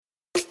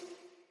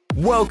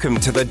Welcome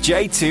to the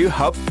J2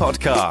 Hub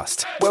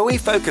podcast, where we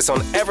focus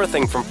on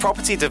everything from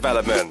property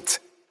development,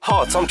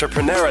 hot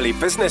entrepreneurially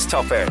business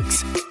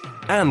topics,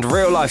 and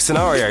real-life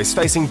scenarios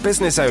facing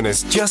business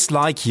owners just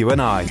like you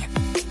and I.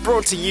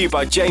 Brought to you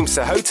by James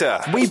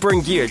Sahota, we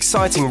bring you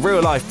exciting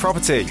real-life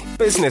property,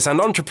 business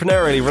and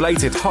entrepreneurially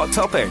related hot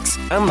topics,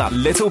 and that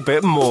little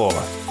bit more.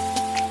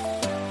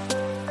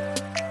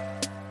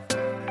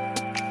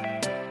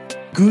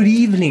 Good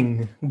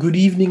evening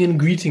and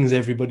greetings,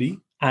 everybody.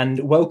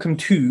 And welcome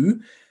to,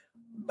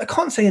 I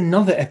can't say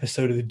another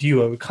episode of the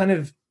duo, kind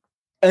of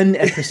an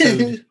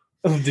episode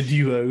of the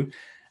duo.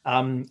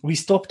 We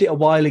stopped it a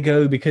while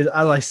ago because,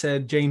 as I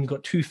said, James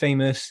got too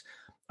famous.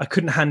 I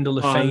couldn't handle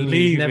the fame.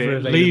 Leave never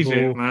it, available. leave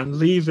it, man.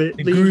 Leave it.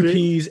 The leave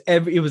groupies,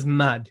 it was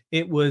mad.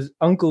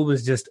 Uncle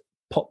was just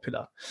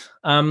popular.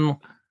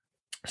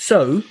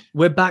 So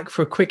we're back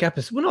for a quick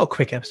episode. Well, not a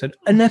quick episode,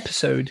 an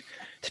episode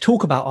to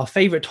talk about our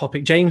favorite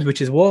topic, James,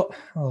 which is what?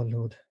 Oh,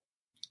 Lord.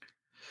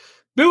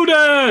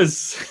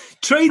 Builders,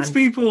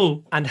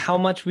 tradespeople, and how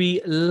much we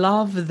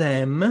love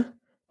them.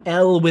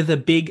 L with a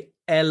big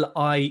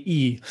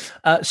L-I-E.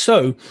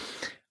 So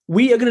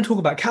we are going to talk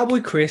about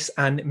Cowboy Chris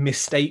and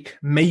Mistake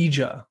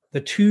Major, the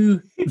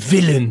two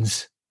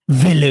villains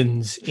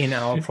in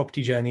our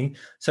property journey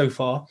so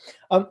far.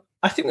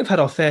 I think we've had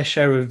our fair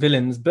share of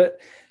villains, but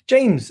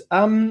James,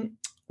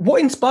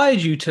 what inspired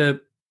you to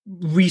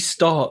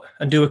restart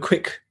and do a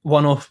quick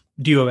one-off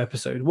duo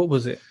episode? What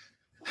was it?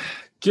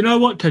 Do you know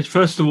what, Tej?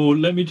 First of all,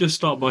 let me just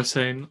start by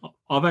saying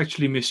I've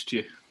actually missed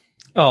you.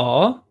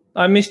 Oh,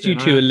 I missed you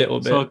too a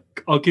little bit. So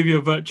I'll give you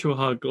a virtual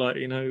hug,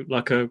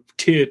 like a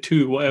tier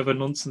 2, whatever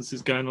nonsense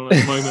is going on at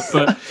the moment.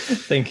 But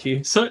thank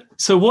you. So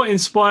what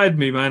inspired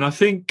me, man? I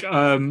think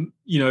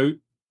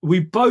we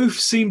both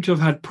seem to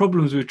have had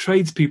problems with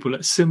tradespeople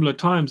at similar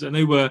times, and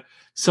they were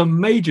some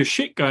major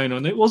shit going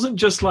on. It wasn't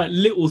just like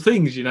little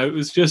things, it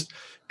was just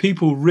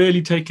people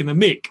really taking the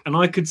mick, and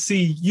I could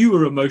see you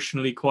were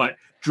emotionally quite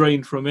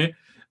drained from it.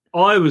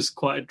 I was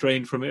quite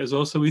drained from it as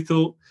well. So we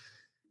thought,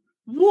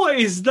 what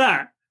is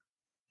that?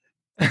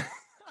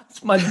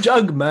 That's my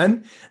jug,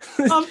 man.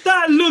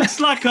 That looks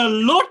like a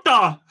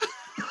lotta.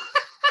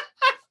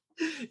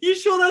 You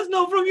sure that's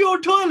not from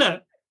your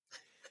toilet?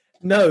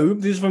 No,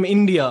 this is from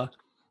India.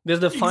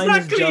 There's the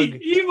finest jug.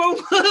 Even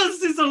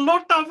worse, it's a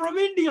lotta from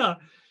India.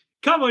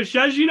 Come on,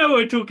 Shaz, you know what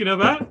we're talking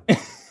about.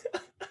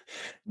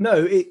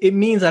 No, it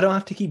means I don't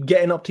have to keep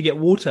getting up to get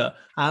water.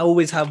 I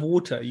always have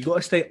water. You got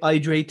to stay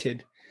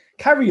hydrated.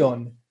 Carry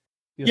on.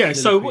 Yeah,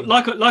 so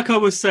like I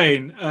was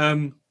saying,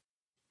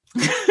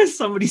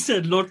 somebody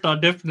said lotta,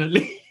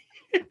 definitely.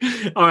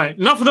 All right,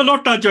 enough of the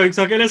lotta jokes.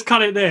 Okay, let's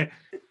cut it there.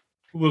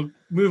 We'll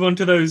move on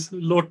to those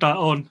lotta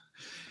on.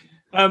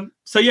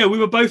 So yeah, we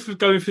were both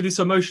going through this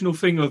emotional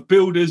thing of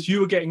builders.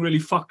 You were getting really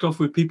fucked off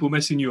with people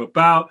messing you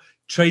about,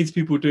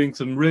 tradespeople doing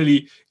some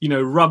really,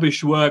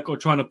 rubbish work or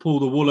trying to pull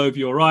the wool over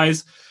your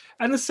eyes.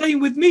 And the same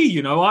with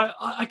me,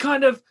 I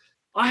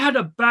had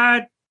a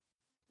bad,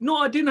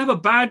 I didn't have a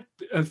bad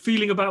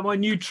feeling about my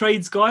new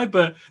trades guy,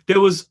 but there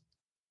was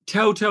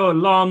telltale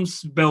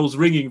alarms bells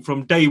ringing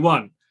from day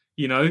one,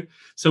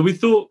 So we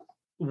thought,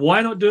 why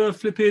not do a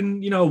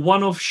flipping,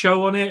 one-off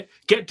show on it,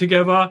 get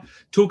together,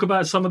 talk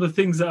about some of the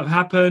things that have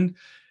happened,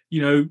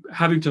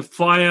 having to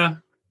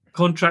fire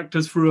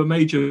contractors through a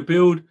major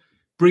build,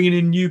 bringing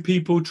in new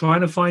people, trying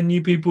to find new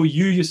people,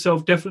 you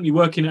yourself definitely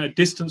working at a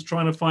distance,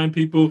 trying to find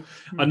people.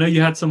 I know you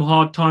had some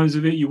hard times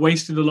with it. You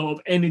wasted a lot of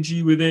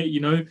energy with it,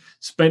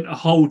 spent a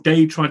whole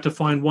day trying to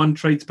find one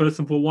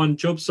tradesperson for one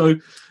job. So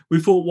we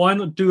thought, why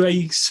not do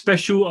a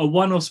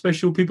one-off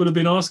special? People have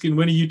been asking,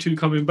 when are you two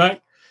coming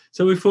back?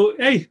 So we thought,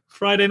 hey,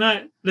 Friday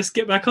night, let's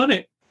get back on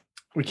it.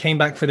 We came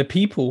back for the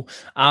people.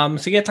 So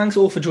yeah, thanks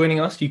all for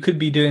joining us. You could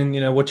be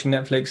doing, watching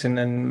Netflix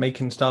and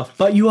making stuff,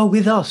 but you are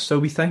with us. So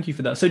we thank you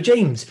for that. So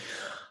James,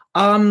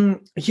 where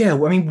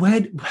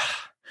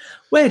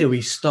do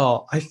we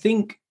start? I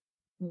think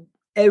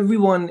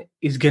everyone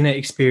is going to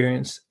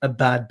experience a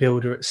bad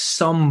builder at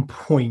some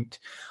point.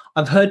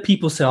 I've heard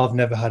people say, I've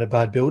never had a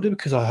bad builder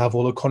because I have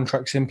all the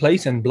contracts in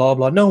place and blah,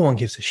 blah. No one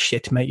gives a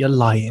shit, mate. You're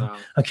lying. No.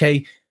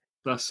 Okay.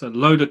 That's a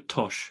load of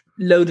tosh.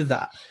 Load of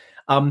that.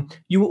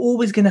 You were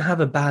always going to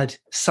have a bad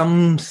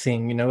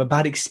something, a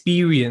bad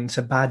experience,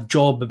 a bad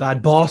job, a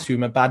bad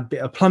bathroom, a bad bit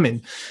of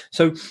plumbing.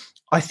 So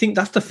I think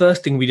that's the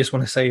first thing we just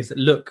want to say is that,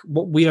 look,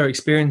 what we are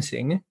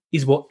experiencing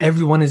is what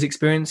everyone is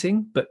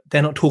experiencing, but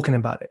they're not talking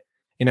about it.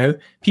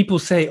 People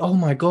say, oh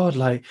my God,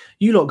 like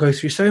you lot go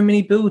through so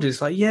many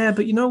builders. Like, yeah,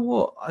 but you know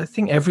what? I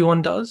think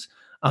everyone does.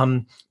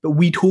 But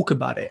we talk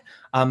about it.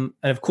 And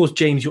of course,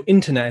 James, your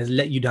internet has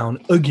let you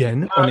down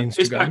again on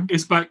Instagram.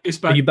 It's back.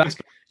 Are you back?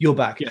 You're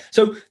back. Yeah.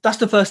 So that's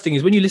the first thing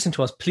is when you listen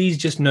to us, please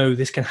just know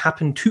this can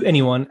happen to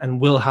anyone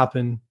and will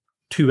happen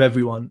to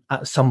everyone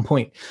at some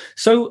point.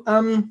 So,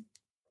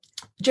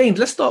 James,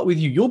 let's start with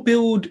you. Your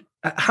build,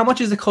 how much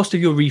is the cost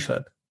of your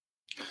refurb?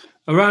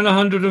 Around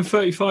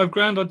 135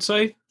 grand, I'd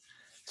say.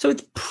 So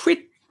it's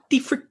pretty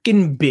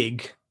freaking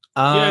big.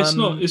 Yeah,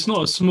 it's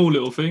not a small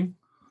little thing.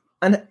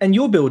 And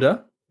your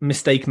builder,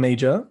 mistake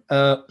major,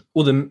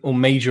 or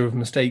major of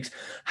mistakes.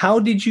 How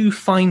did you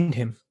find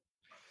him?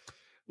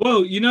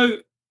 Well,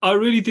 I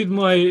really did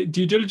my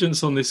due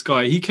diligence on this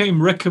guy. He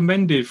came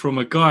recommended from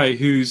a guy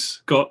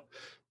who's got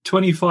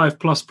 25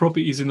 plus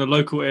properties in the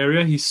local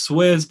area. He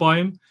swears by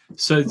him,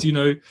 says,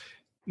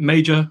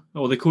 Major,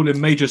 or they call him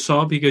Major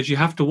Saab. He goes, you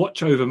have to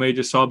watch over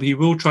Major Saab. He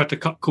will try to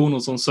cut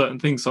corners on certain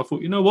things. So I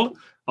thought, you know what?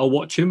 I'll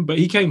watch him. But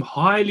he came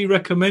highly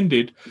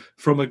recommended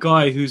from a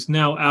guy who's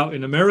now out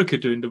in America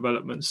doing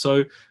development.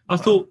 So I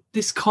thought,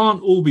 this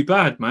can't all be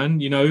bad, man.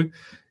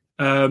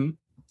 So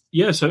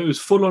it was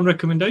full on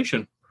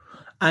recommendation.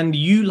 And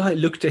you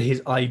looked at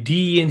his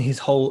ID and his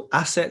whole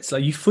assets.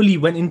 You fully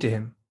went into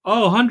him.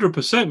 Oh,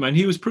 100%, man.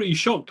 He was pretty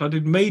shocked. I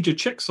did major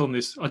checks on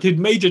this. I did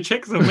major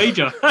checks on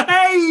major.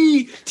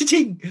 Hey!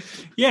 Cha-ching!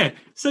 Yeah.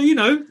 So,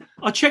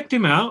 I checked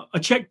him out. I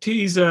checked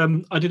his,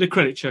 I did a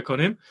credit check on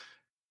him.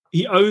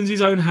 He owns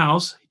his own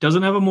house. He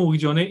doesn't have a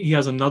mortgage on it. He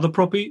has another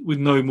property with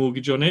no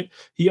mortgage on it.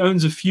 He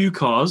owns a few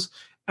cars.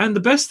 And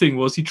the best thing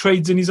was he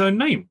trades in his own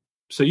name.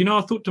 So,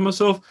 I thought to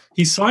myself,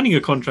 he's signing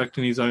a contract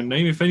in his own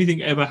name. If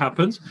anything ever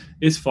happens,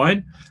 it's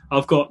fine.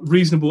 I've got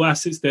reasonable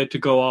assets there to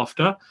go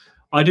after.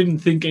 I didn't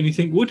think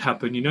anything would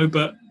happen,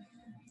 but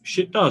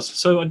shit does.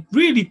 So I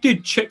really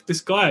did check this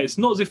guy. It's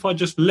not as if I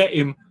just let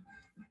him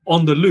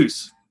on the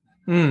loose.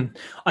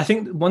 I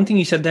think one thing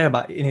you said there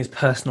about in his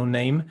personal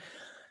name,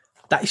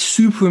 that is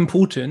super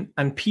important.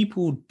 And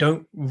people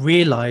don't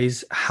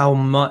realize how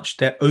much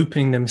they're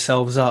opening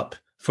themselves up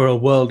for a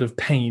world of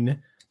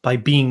pain by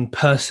being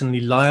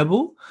personally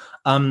liable.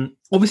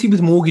 Obviously,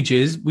 with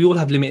mortgages, we all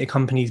have limited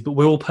companies, but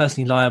we're all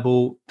personally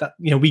liable. That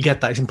we get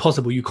that. It's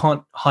impossible. You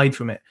can't hide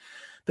from it.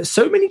 But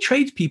so many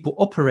tradespeople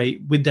operate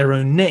with their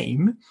own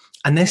name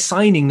and they're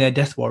signing their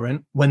death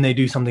warrant when they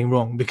do something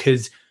wrong,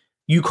 because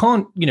you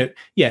can't,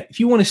 if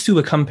you want to sue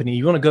a company,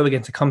 you want to go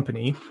against a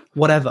company,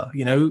 whatever,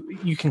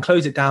 you can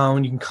close it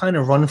down, you can kind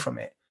of run from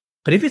it.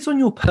 But if it's on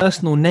your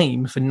personal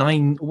name for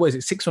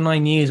 6 or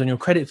 9 years on your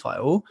credit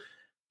file,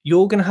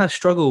 you're going to have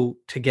struggle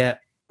to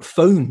get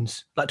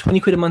phones, like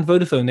 20 quid a month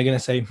Vodafone. They're going to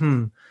say,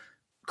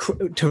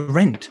 to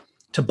rent,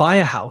 to buy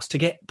a house, to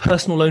get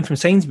personal loan from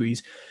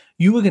Sainsbury's,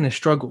 you are going to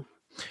struggle.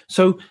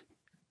 So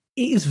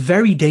it is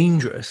very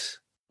dangerous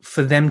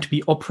for them to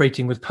be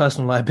operating with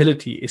personal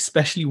liability,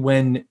 especially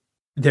when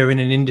they're in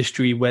an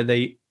industry where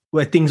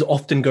things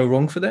often go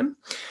wrong for them.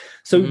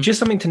 So just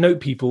something to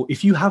note, people,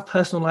 if you have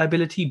personal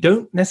liability,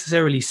 don't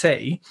necessarily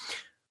say,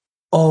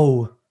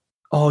 oh,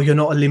 you're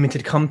not a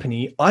limited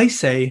company. I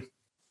say,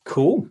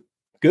 cool,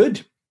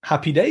 good,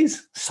 happy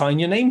days. Sign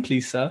your name,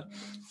 please, sir.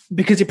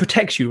 Because it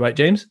protects you, right,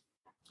 James?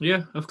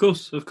 Yeah, of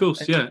course.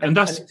 Yeah. And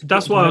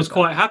that's why I was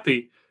quite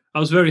happy. I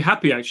was very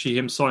happy, actually,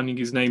 him signing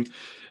his name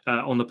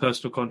on the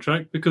personal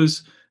contract,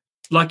 because,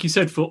 like you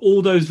said, for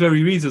all those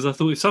very reasons, I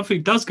thought if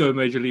something does go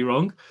majorly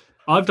wrong,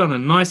 I've done a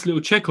nice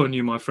little check on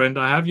you, my friend.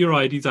 I have your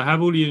IDs. I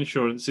have all the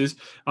insurances.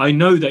 I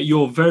know that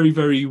you're very,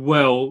 very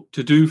well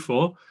to do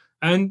for,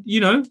 and,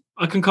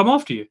 I can come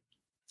after you.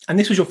 And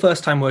this was your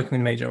first time working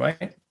with Major,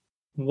 right?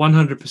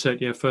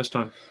 100%, yeah, first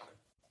time.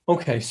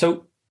 Okay,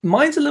 so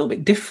mine's a little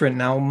bit different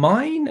now.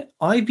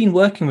 I've been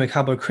working with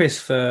Cabo Chris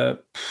for...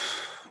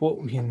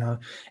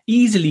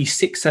 easily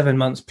 6-7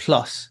 months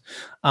plus.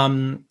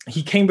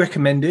 He came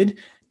recommended.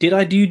 Did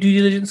I do due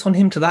diligence on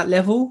him to that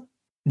level?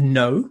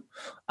 No.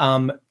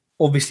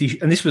 Obviously,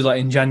 and this was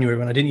in January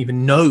when I didn't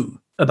even know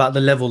about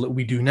the level that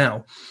we do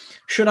now.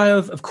 Should I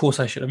have? Of course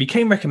I should have. He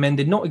came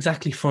recommended, not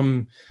exactly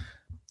from,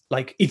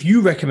 if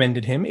you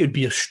recommended him, it would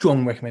be a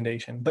strong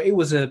recommendation, but it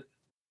was a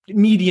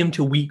medium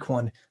to weak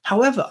one.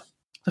 However,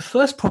 the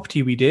first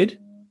property we did,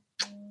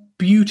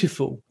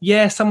 beautiful.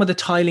 Yeah, some of the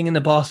tiling in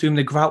the bathroom,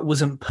 the grout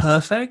wasn't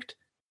perfect.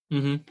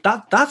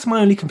 That's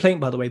my only complaint,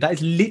 by the way. That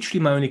is literally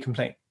my only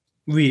complaint,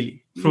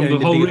 really. From the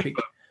whole refurb.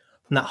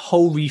 From that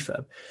whole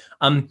refurb.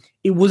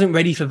 It wasn't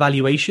ready for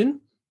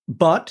valuation,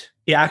 but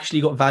it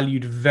actually got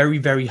valued very,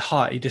 very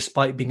high,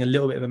 despite being a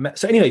little bit of a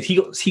mess. So anyways,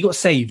 he got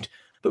saved.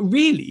 But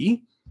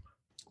really,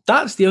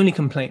 that's the only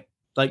complaint.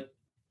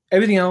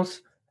 Everything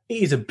else,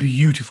 it is a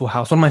beautiful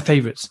house. One of my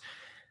favorites.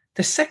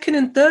 The second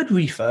and third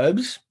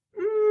refurbs,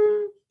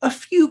 a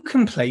few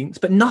complaints,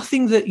 but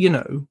nothing that,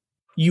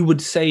 you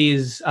would say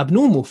is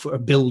abnormal for a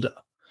builder.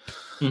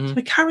 So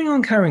we're carrying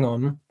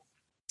on.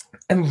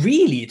 And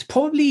really, it's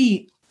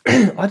probably,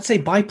 I'd say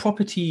by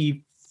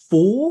property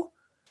 4,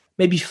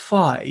 maybe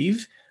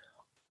 5,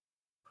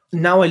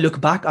 now I look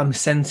back, I'm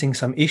sensing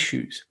some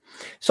issues.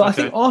 So I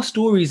think our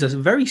stories are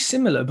very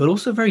similar, but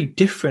also very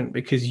different,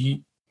 because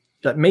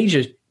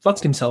Major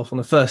fucked himself on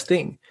the first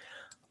thing.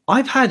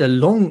 I've had a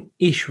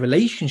long-ish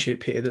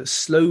relationship here that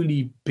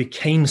slowly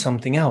became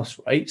something else,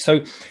 right?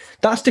 So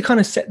that's to kind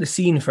of set the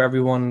scene for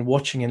everyone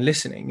watching and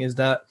listening, is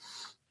that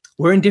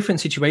we're in different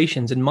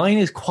situations, and mine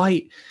is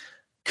quite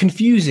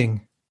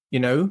confusing,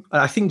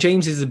 I think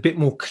James is a bit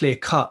more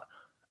clear-cut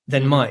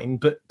than mine,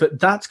 but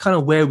that's kind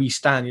of where we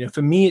stand.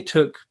 For me, it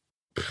took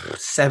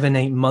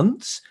 7-8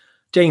 months.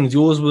 James,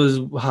 yours was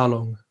how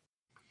long?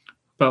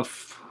 About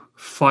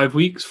 5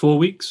 weeks, 4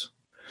 weeks.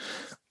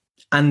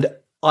 And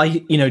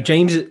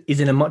James is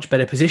in a much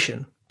better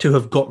position to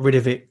have got rid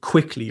of it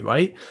quickly,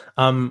 right?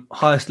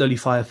 Hire slowly,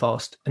 fire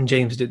fast, and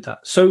James did that.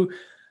 So,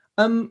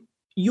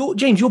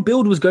 your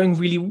build was going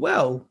really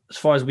well as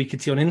far as we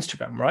could see on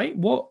Instagram, right?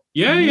 No,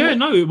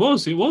 it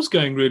was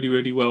going really,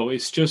 really well.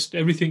 It's just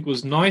everything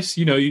was nice.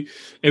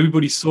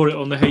 Everybody saw it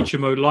on the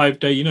HMO live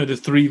day. The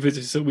 3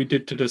 visits that we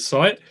did to the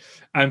site,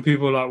 and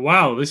people were like,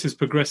 "Wow, this is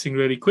progressing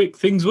really quick."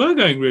 Things were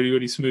going really,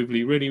 really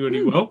smoothly, really,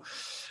 really well.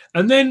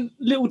 And then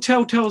little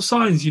telltale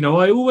signs.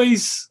 I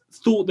always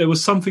thought there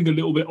was something a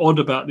little bit odd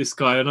about this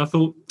guy, and I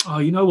thought, oh,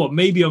 you know what?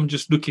 Maybe I'm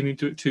just looking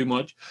into it too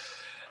much.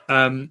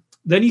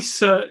 Then he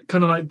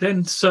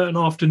certain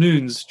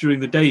afternoons during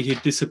the day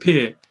he'd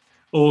disappear,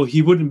 or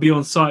he wouldn't be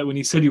on site when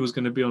he said he was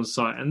going to be on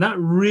site, and that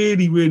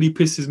really, really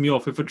pisses me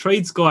off. If a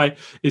trades guy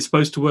is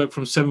supposed to work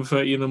from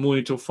 7:30 in the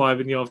morning till 5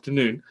 in the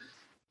afternoon,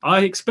 I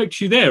expect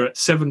you there at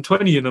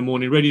 7:20 in the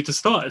morning, ready to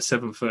start at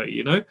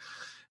 7:30.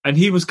 And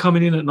he was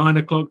coming in at 9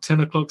 o'clock, 10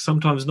 o'clock,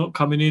 sometimes not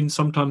coming in,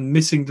 sometimes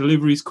missing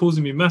deliveries,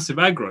 causing me massive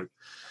aggro.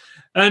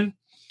 And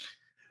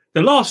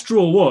the last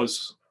straw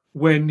was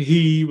when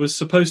he was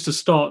supposed to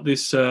start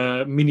this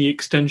mini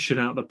extension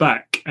out the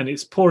back, and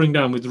it's pouring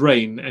down with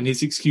rain, and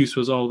his excuse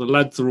was, the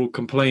lads are all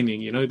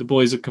complaining. The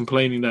boys are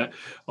complaining that,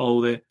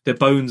 their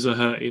bones are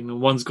hurting,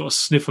 and one's got a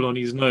sniffle on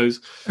his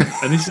nose.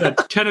 And this is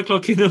at 10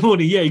 o'clock in the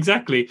morning. Yeah,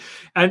 exactly.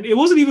 And it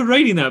wasn't even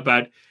raining that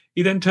bad.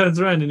 He then turns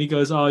around and he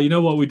goes, you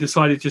know what? We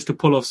decided just to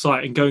pull off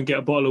site and go and get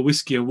a bottle of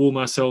whiskey and warm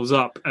ourselves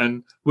up,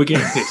 and we're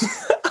getting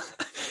pissed.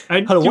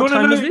 And hold on, what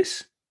time was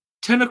this?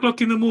 10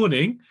 o'clock in the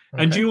morning.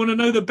 Okay. And do you want to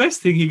know the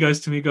best thing? He goes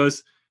to me, he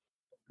goes,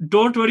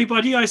 "Don't worry,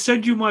 buddy. I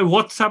send you my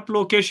WhatsApp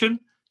location.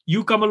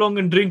 You come along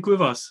and drink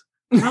with us."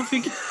 And I'm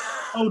thinking,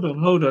 hold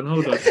on.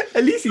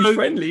 At least he's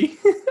friendly.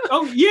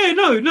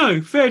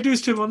 No. Fair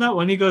dues to him on that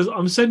one. He goes,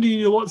 "I'm sending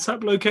you the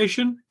WhatsApp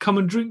location. Come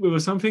and drink with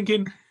us." I'm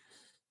thinking,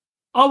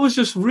 I was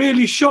just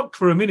really shocked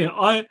for a minute.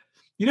 When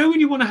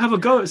you want to have a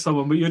go at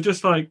someone, but you're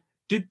just like,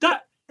 did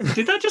that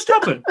just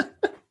happen?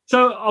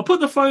 So I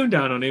put the phone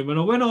down on him and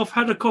I went off,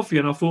 had a coffee,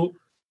 and I thought,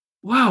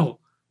 wow,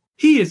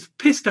 he is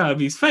pissed out of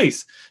his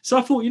face. So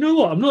I thought, you know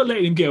what? I'm not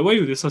letting him get away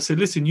with this. I said,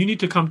 listen, you need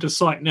to come to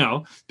site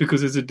now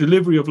because there's a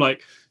delivery of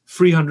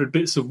 300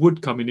 bits of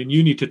wood coming in.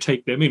 You need to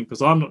take them in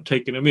because I'm not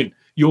taking them in.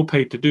 You're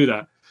paid to do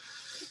that.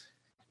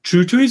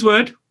 True to his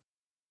word,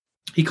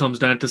 he comes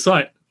down to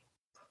site.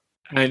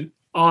 And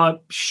I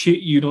shit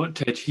you not,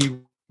 Ted. He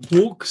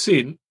walks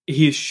in,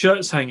 his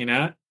shirt's hanging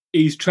out,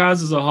 his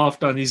trousers are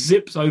half done, his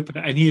zips open,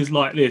 and he is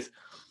like this.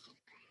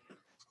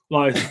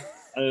 And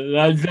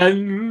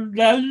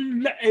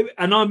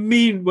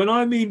when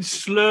I mean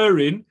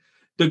slurring,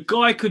 the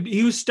guy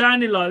he was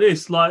standing like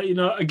this,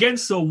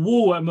 against a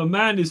wall, and my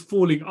man is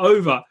falling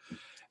over.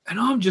 And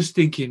I'm just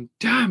thinking,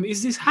 damn,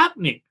 is this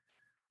happening?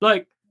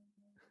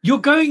 You're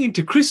going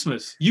into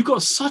Christmas. You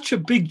got such a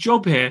big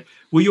job here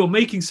where you're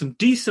making some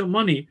decent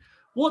money.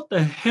 What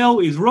the hell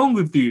is wrong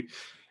with you?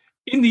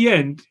 In the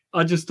end,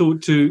 I just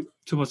thought to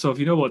myself,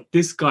 you know what?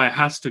 This guy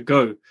has to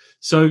go.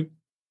 So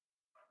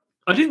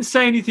I didn't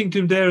say anything to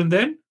him there and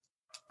then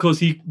because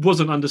he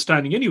wasn't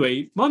understanding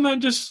anyway. My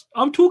man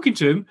I'm talking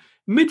to him,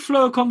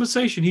 mid-flow of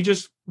conversation. He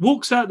just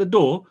walks out the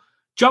door,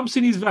 jumps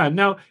in his van.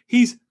 Now,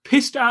 he's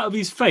pissed out of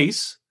his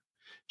face,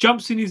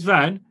 jumps in his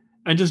van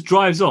and just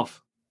drives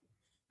off.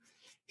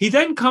 He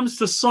then comes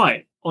to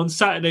site on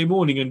Saturday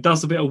morning and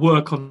does a bit of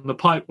work on the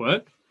pipe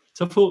work.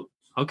 So I thought,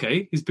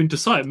 okay, he's been to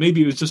site.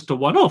 Maybe it was just a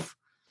one-off.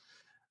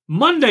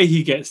 Monday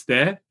he gets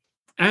there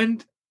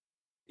and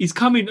he's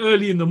coming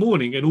early in the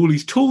morning and all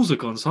his tools are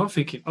gone. So I'm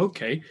thinking,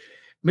 okay,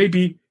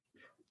 maybe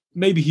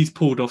he's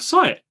pulled off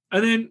site.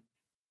 And then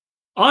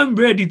I'm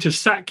ready to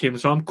sack him.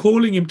 So I'm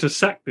calling him to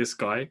sack this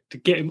guy, to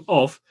get him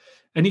off.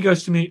 And he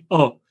goes to me,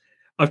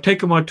 I've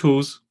taken my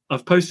tools.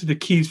 I've posted the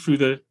keys through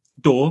the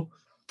door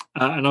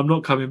and I'm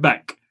not coming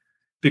back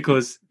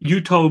because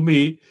you told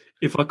me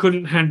if I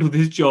couldn't handle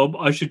this job,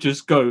 I should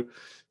just go.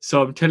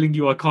 So I'm telling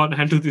you I can't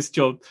handle this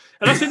job.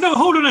 And I said, no,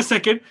 hold on a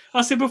second.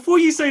 I said, before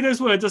you say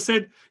those words, I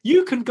said,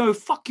 you can go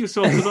fuck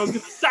yourself because I was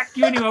going to sack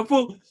you anyway. I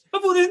thought,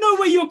 there's no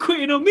way you're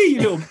quitting on me,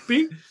 you little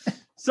pig.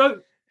 So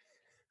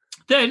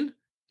then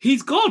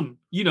he's gone,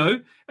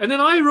 And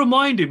then I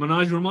remind him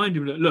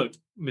that, look,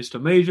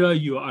 Mr. Major,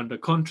 you are under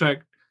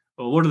contract.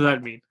 Well, what does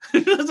that mean?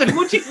 I said,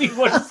 what do you mean?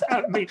 What does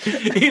that mean?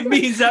 It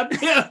means that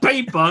bit of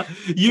paper,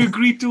 you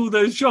agreed to all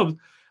those jobs.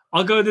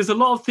 I go, there's a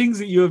lot of things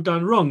that you have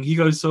done wrong. He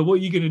goes, so what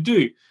are you going to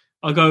do?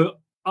 I go,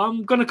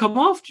 I'm going to come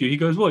after you. He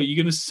goes, what, are you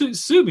going to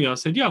sue me? I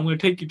said, yeah, I'm going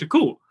to take you to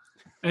court.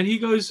 And he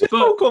goes, the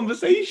whole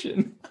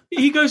conversation.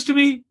 He goes to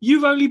me,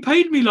 you've only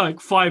paid me like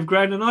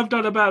 $5,000 and I've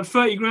done about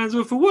 30 grand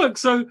worth of work.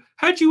 So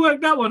how'd you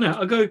work that one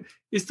out? I go,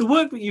 it's the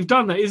work that you've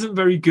done that isn't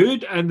very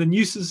good and the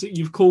nuisance that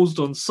you've caused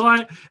on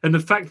site and the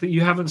fact that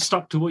you haven't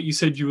stuck to what you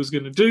said you was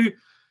going to do.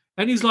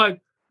 And he's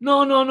like,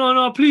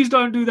 no, please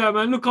don't do that,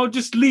 man. Look, I'll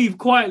just leave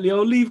quietly.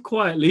 I'll leave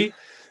quietly.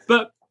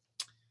 But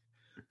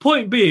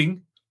point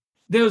being,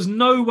 there was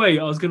no way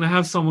I was going to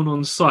have someone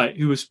on site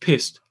who was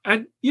pissed.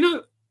 And,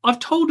 I've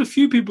told a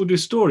few people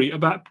this story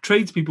about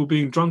tradespeople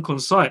being drunk on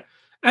site.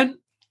 And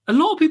a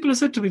lot of people have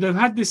said to me they've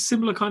had this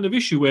similar kind of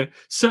issue where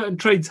certain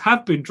trades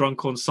have been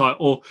drunk on site,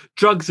 or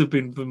drugs have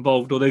been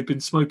involved, or they've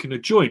been smoking a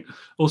joint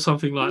or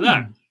something like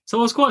that. So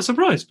I was quite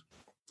surprised.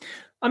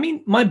 I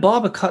mean, my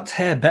barber cuts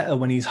hair better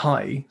when he's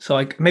high. So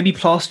like maybe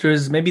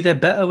plasterers, maybe they're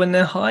better when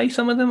they're high.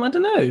 Some of them, I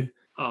don't know.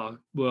 Oh,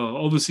 well,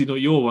 obviously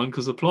not your one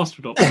because the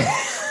plaster not.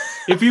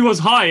 If he was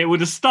high, it would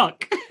have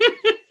stuck.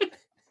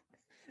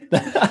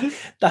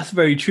 That's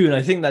very true. And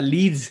I think that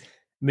leads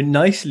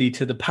nicely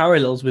to the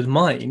parallels with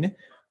mine,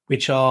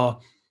 which are,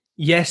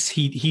 yes,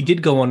 he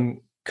did go on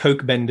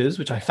coke benders,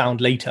 which I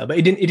found later, but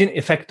it didn't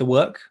affect the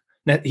work.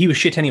 Now, he was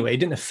shit anyway. It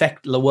didn't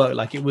affect the work.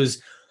 Like, it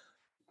was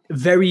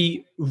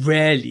very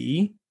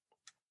rarely,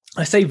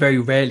 I say very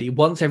rarely,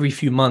 once every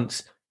few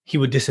months, he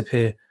would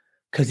disappear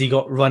because he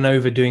got run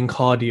over doing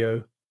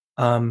cardio.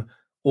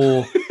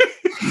 Or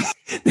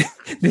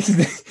is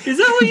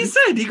that what you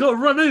said? He got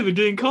run over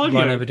doing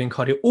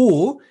cardio?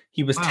 Or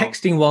he was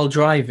texting while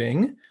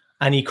driving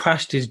and he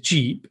crashed his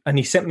Jeep, and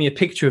he sent me a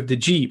picture of the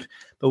Jeep.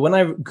 But when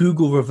I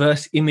Google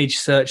reverse image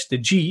search the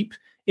Jeep,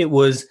 it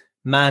was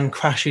man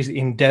crashes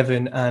in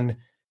Devon and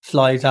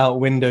flies out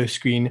window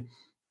screen.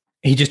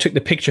 He just took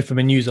the picture from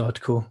a news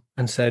article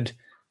and said,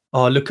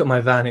 "Oh, look at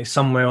my van. It's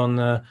somewhere on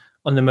the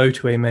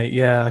motorway, mate.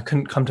 Yeah, I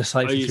couldn't come to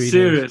site for 3 days."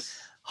 Serious?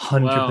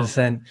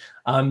 100%.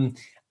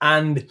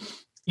 And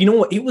you know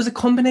what? It was a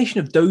combination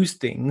of those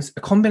things,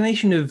 a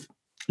combination of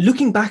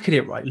looking back at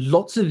it, right?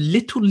 Lots of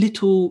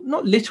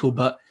not little,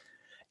 but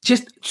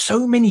just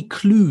so many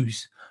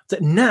clues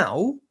that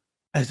now,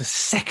 as the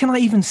second I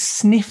even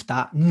sniffed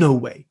that, no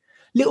way.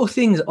 Little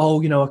things,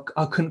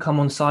 I couldn't come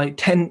on site,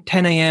 10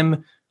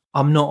 a.m.,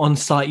 I'm not on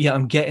site yet,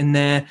 I'm getting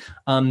there.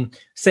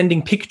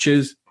 Sending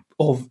pictures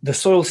of the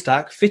soil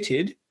stack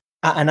fitted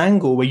at an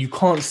angle where you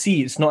can't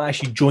see, it's not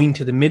actually joined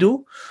to the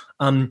middle.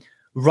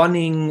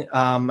 Running,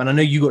 and I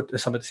know you got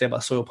something to say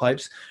about soil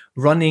pipes,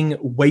 running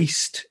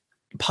waste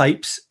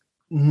pipes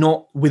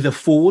not with a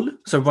fall,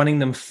 so running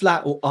them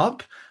flat or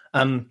up.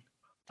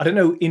 I don't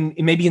know,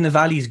 maybe in the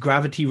valleys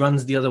gravity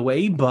runs the other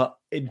way, but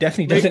it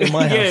definitely doesn't in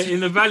my house. Yeah, in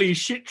the valley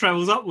shit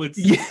travels upwards.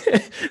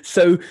 Yeah.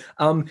 So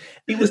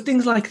it was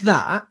things like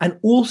that, and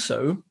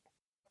also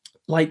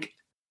like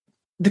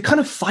the kind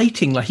of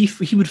fighting, like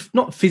he would,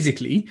 not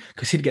physically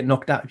because he'd get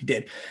knocked out if he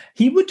did,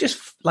 he would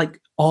just like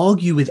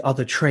argue with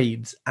other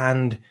trades,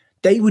 and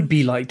they would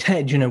be like,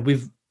 "Ted,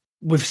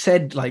 we've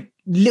said like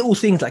little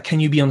things like,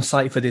 can you be on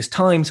site for this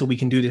time so we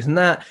can do this and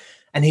that?"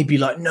 And he'd be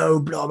like, "No,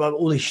 blah blah,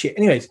 all this shit."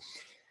 Anyways,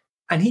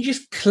 and he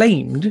just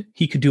claimed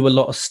he could do a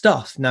lot of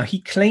stuff. Now, he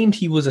claimed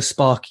he was a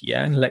Sparky,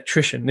 an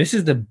electrician. This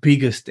is the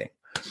biggest thing.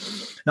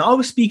 Now, I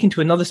was speaking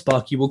to another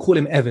Sparky. We'll call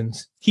him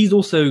Evans. He's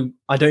also,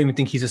 I don't even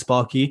think he's a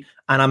Sparky.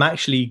 And I'm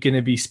actually going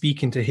to be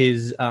speaking to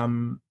his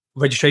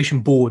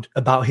registration board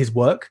about his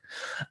work.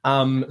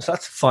 So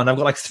that's fun. I've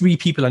got like 3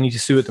 people I need to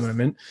sue at the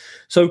moment.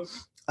 So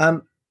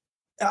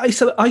I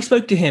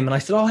spoke to him and I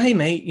said, "Oh, hey,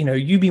 mate,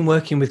 you've been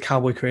working with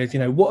Cowboy Careers.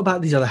 What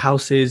about these other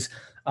houses?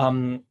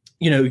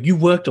 You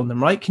worked on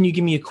them, right? Can you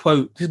give me a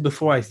quote?" This is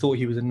before I thought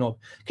he was a knob.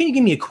 "Can you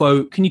give me a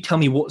quote? Can you tell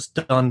me what's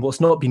done, what's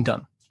not been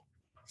done?"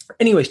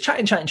 Anyways,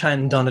 chatting,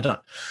 done.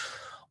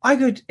 I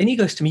go, and he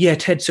goes to me, "Yeah,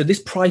 Ted, so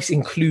this price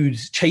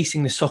includes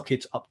chasing the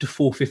sockets up to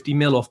 450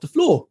 mil off the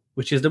floor,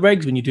 which is the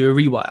regs when you do a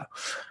rewire.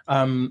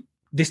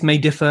 This may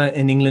differ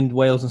in England,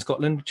 Wales, and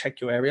Scotland.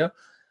 Check your area."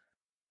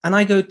 And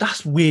I go,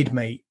 "That's weird,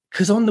 mate,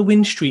 because on the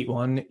Wind Street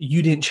one,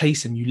 you didn't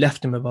chase him. You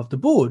left him above the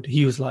board."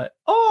 He was like,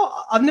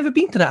 "Oh, I've never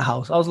been to that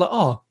house." I was like,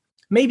 "Oh,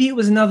 maybe it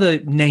was another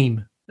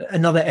name,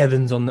 another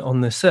Evans on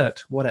the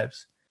cert,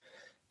 whatevs."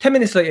 10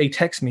 minutes later, he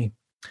texts me,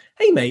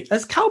 "Hey, mate,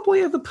 has Cowboy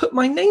ever put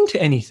my name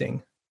to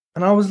anything?"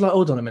 And I was like,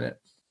 "Hold on a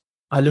minute."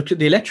 I looked at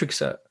the electric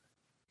cert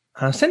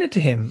and I sent it to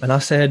him and I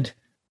said,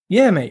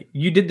 "Yeah, mate,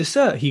 you did the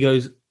cert." He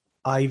goes,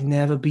 "I've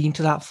never been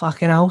to that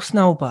fucking house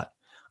now, but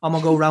I'm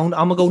going to go round,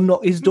 I'm going to go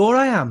knock his door,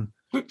 I am.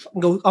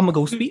 I'm going to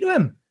go speak to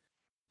him."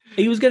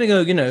 He was going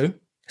to go,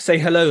 say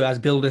hello as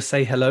builders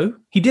say hello.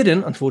 He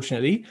didn't,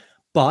 unfortunately,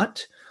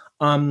 but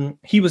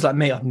he was like,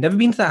 "Mate, I've never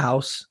been to that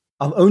house.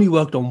 I've only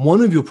worked on one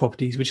of your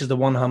properties, which is the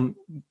one I'm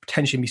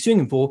potentially be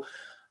suing him for.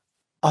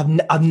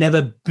 I've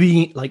never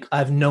been, like, I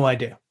have no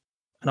idea."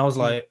 And I was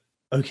like,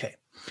 okay.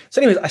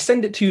 So anyways, I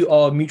send it to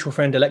our mutual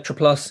friend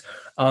Electroplus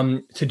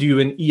to do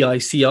an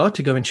EICR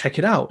to go and check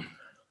it out.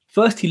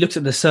 First, he looks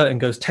at the cert and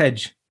goes,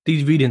 "Tej,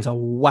 these readings are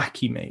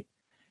wacky, mate."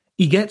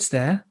 He gets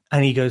there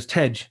and he goes,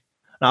 "Tej,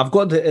 now I've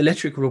got the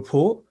electric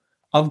report.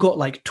 I've got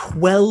like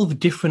 12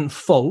 different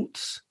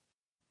faults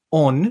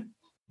on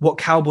what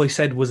Cowboy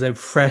said was a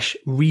fresh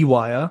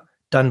rewire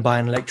done by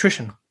an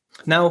electrician.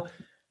 Now,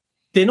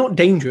 they're not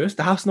dangerous.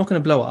 The house is not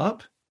going to blow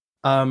up.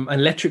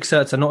 Electric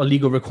certs are not a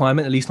legal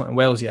requirement, at least not in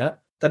Wales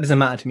yet. That doesn't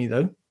matter to me,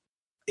 though.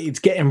 It's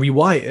getting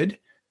rewired.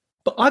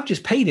 But I've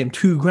just paid him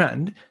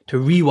 $2,000 to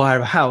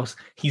rewire a house.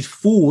 He's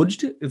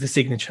forged the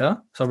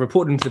signature. So I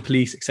reported him to the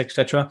police,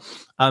 etc.,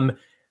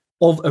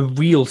 of a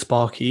real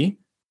Sparky.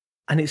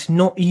 And it's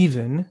not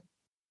even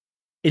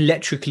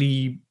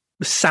electrically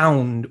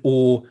sound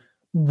or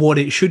what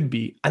it should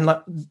be. And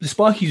like the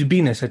Sparkies who've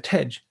been there said,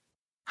 "Tej,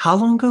 How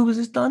long ago was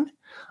this done?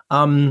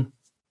 I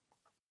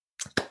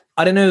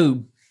don't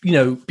know. You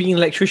know, being an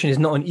electrician is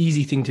not an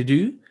easy thing to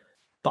do,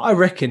 but I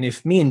reckon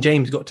if me and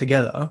James got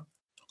together,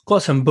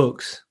 got some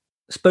books,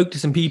 spoke to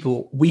some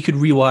people, we could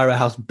rewire a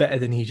house better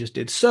than he just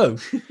did. So,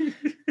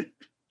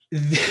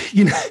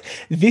 you know,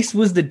 this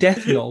was the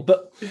death knell.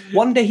 But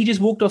one day he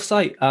just walked off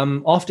site.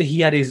 After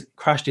he had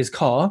crashed his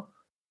car,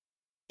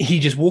 he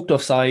just walked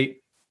off site.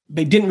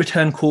 They didn't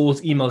return calls,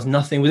 emails,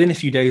 nothing. Within a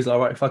few days, all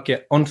right, fuck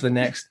it, on to the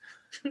next.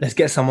 Let's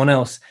get someone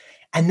else.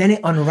 And then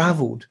it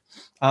unraveled.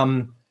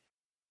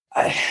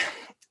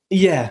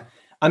 Yeah.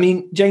 I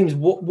mean, James,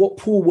 what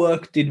poor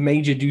work did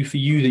Major do for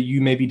you that you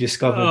maybe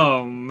discovered?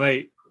 Oh,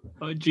 mate.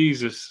 Oh,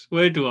 Jesus.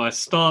 Where do I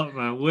start,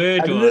 man? Where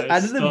do I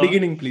At start? the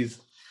beginning, please.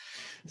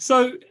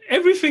 So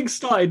everything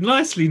started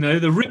nicely, no?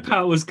 The rip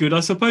out was good. I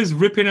suppose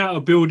ripping out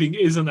a building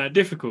isn't that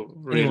difficult,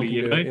 really,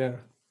 you know? Yeah.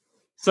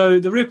 So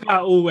the rip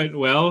out all went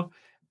well.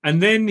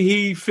 And then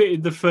he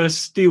fitted the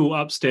first steel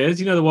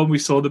upstairs. You know, the one we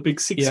saw, the big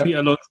 6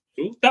 meter long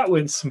steel. That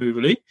went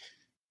smoothly.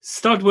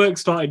 Stud work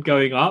started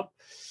going up.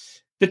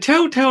 The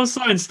telltale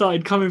sign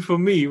started coming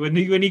from me when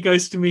he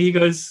goes to me,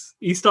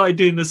 he started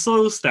doing the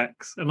soil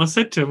stacks. And I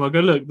said to him, I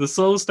go, look, the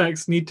soil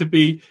stacks need to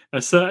be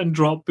a certain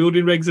drop.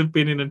 Building regs have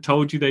been in and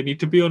told you they need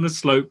to be on a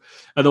slope.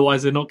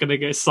 Otherwise, they're not going to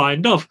get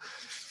signed off.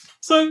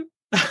 So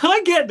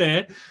I get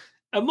there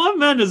and my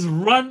man has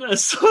run a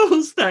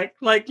soil stack,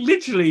 like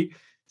literally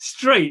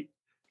straight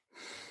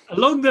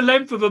along the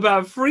length of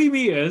about 3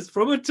 meters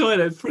from a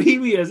toilet, 3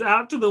 meters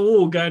out to the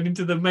wall going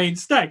into the main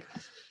stack.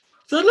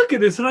 So I look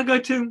at this and I go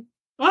to him,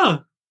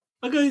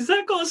 is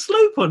that got a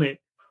slope on it?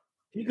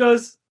 He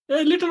goes,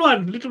 yeah, little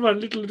one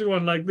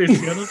like this.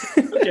 And I was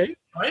like, okay,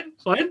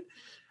 fine.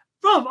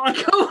 Bruv,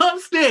 I go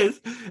upstairs,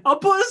 I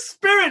put a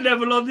spirit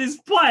level on this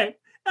pipe,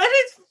 and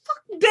it's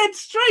fucking dead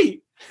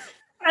straight.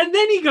 And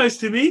then he goes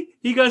to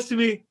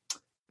me,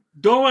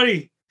 don't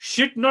worry,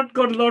 shit not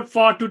got a lot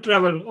far to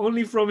travel,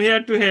 only from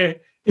here to here.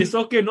 It's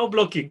okay, no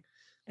blocking.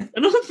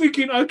 And I'm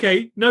thinking,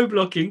 okay, no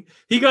blocking.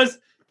 He goes,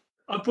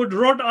 I put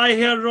rod eye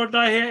here,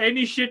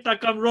 any shit I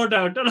come rod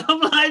out. And I'm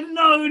like,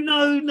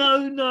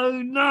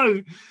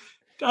 no.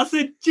 I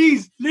said,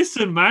 geez,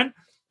 listen, man.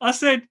 I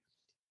said,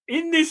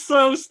 in this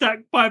soil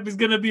stack pipe is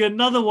going to be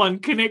another one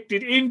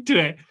connected into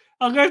it.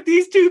 I go, if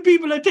these two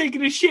people are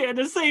taking a shit at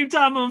the same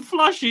time I'm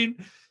flushing,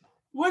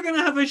 we're going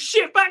to have a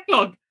shit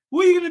backlog.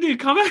 What are you going to do?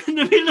 Come out in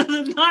the middle of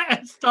the night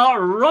and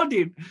start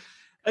rodding?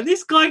 And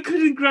this guy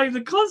couldn't grab the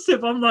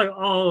concept. I'm like,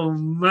 oh,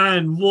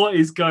 man, what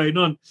is going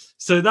on?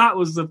 So that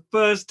was the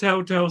first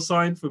telltale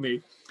sign for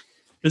me.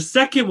 The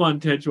second one,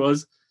 Tej,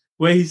 was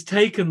where he's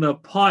taken the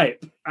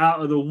pipe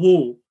out of the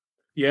wall,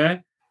 yeah?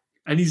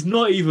 And he's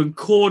not even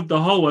cored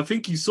the hole. I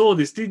think you saw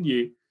this, didn't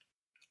you?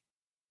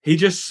 He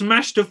just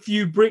smashed a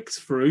few bricks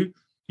through,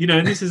 you know,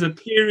 and this is a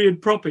period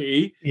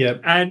property.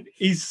 Yep. And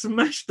he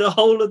smashed the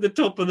hole at the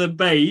top of the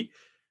bay,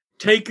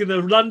 taken the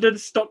London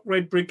stock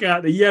red brick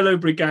out, the yellow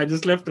brick out,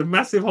 just left a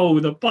massive hole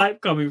with a pipe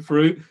coming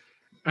through.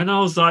 And I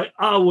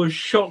was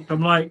shocked.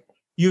 I'm like,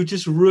 you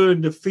just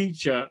ruined the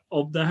feature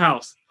of the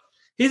house.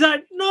 He's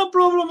like, no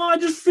problem. I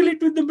just fill it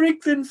with the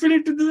bricks and fill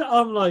it with the...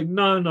 I'm like,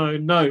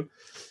 no.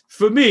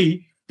 For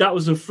me, that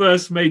was the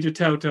first major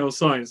telltale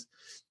signs.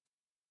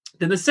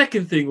 Then the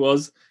second thing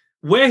was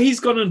where he's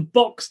gone and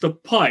boxed the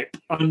pipe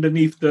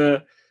underneath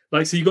the...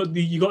 Like, so you got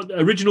the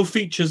original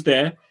features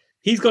there.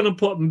 He's gone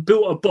and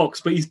built a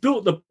box, but he's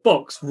built the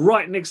box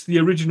right next to the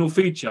original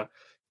feature.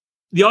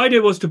 The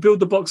idea was to build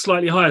the box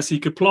slightly higher so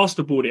you could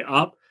plasterboard it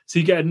up, so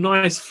you get a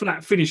nice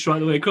flat finish right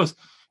the way across.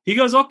 He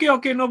goes, okay,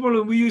 no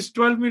problem. We use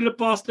 12 mil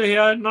plaster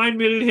here, 9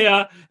 mil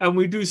here, and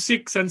we do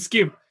 6 and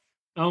skim.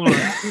 I'm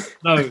like,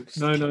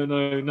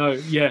 no.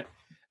 Yeah.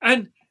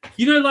 And,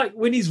 you know, like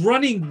when he's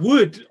running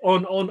wood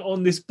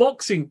on this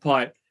boxing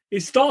pipe, it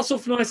starts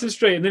off nice and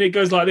straight, and then it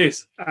goes like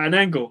this at an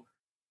angle.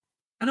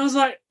 And I was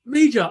like,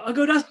 Major, I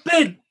go, that's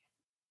bent.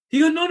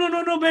 He goes,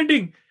 no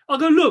bending. I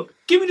go, look,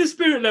 give me the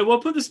spirit level.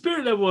 I put the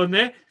spirit level on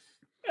there.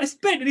 It's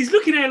bent. And he's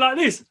looking at it like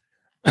this.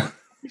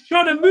 He's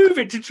trying to move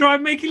it to try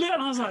and make it look.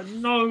 And I was like,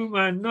 no,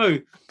 man, no.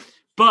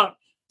 But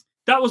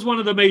that was one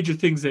of the major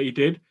things that he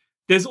did.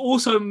 There's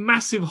also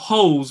massive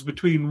holes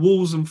between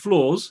walls and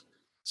floors.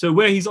 So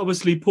where he's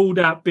obviously pulled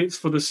out bits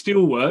for the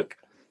steel work,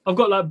 I've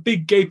got like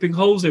big gaping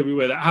holes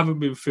everywhere that haven't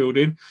been filled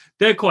in.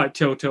 They're quite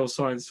telltale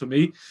signs for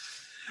me.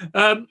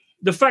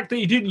 The fact that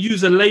he didn't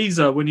use a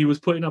laser when he was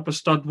putting up a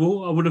stud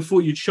wall, I would have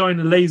thought you'd shine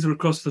a laser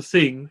across the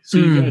thing so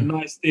you get a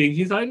nice thing.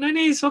 He's like, no,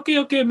 it's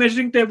okay.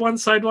 Measuring tape, one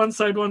side.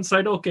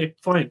 Okay,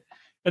 fine.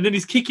 And then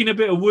he's kicking a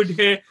bit of wood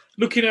here,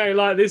 looking at it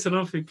like this, and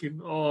I'm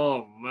thinking,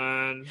 oh,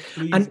 man.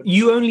 Please. And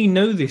you only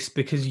know this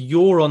because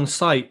you're on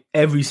site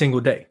every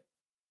single day.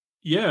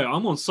 Yeah,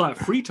 I'm on site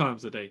 3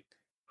 times a day.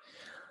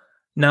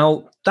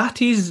 Now,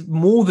 that is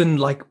more than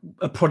like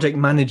a project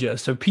manager.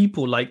 So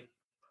people like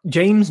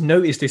James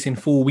noticed this in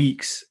 4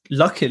 weeks.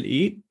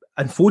 Luckily,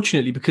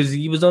 unfortunately, because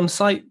he was on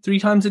site 3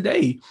 times a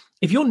day.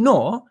 If you're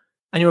not,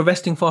 and you're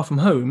investing far from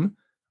home,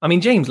 I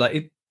mean, James,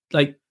 I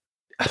don't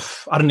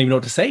even know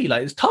what to say.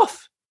 Like, it's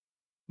tough.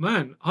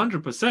 Man,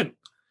 100%.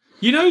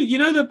 You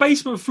know the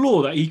basement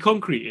floor that he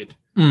concreted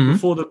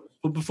before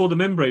the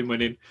membrane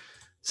went in.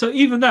 So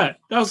even that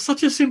was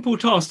such a simple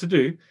task to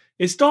do.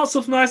 It starts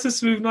off nice and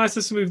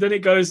smooth, then it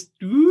goes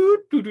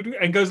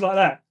and goes like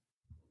that.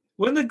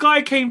 When the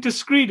guy came to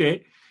screed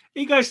it,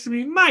 he goes to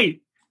me,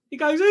 mate. He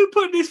goes, who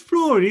put this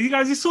floor in? He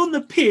goes, it's on the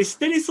piss,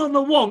 then it's on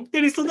the wonk,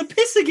 then it's on the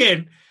piss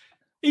again.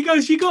 He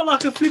goes, you got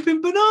like a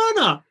flipping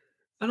banana.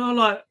 And I'm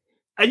like,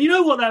 and you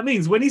know what that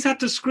means? When he's had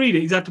to screed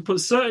it, he's had to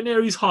put certain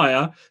areas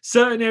higher,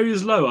 certain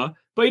areas lower.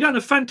 But he done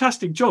a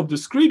fantastic job. The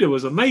screeder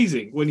was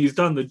amazing when he's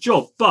done the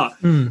job. But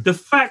the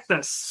fact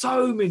that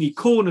so many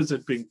corners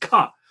had been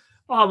cut,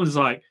 I was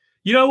like,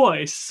 you know what?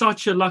 It's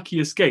such a lucky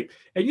escape.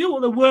 And you know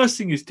what the worst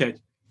thing is,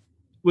 Ted?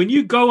 When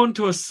you go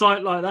onto a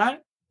site like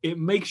that, it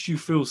makes you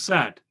feel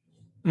sad.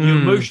 You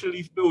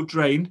emotionally feel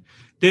drained.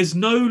 There's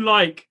no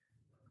like,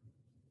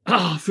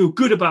 I feel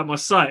good about my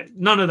site.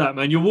 None of that,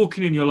 man. You're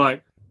walking in, you're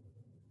like,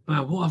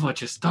 man, what have I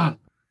just done?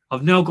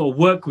 I've now got to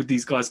work with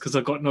these guys because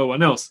I've got no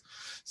one else.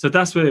 So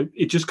that's where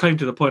it just came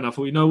to the point. I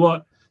thought, you know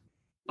what?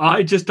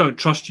 I just don't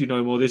trust you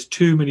no more. There's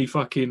too many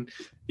fucking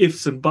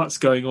ifs and buts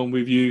going on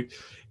with you.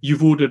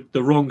 You've ordered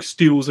the wrong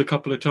steels a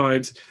couple of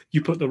times.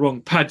 You put the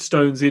wrong pad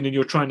stones in and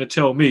you're trying to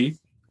tell me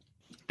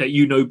that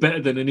you know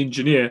better than an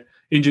engineer.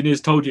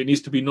 Engineers told you it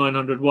needs to be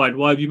 900 wide.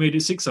 Why have you made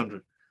it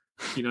 600?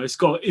 You know,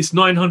 it's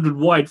 900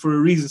 wide for a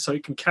reason so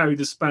it can carry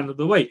the span of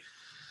the weight.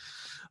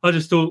 I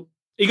just thought,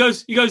 he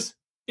goes,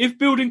 if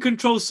building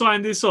control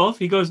sign this off,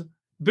 he goes,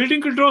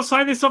 building control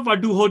sign this off, I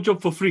do whole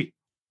job for free.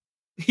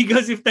 He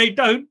goes, if they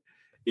don't,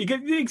 he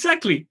goes,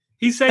 exactly.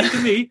 He said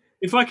to me,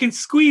 if I can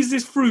squeeze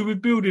this through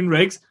with building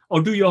regs,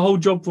 I'll do your whole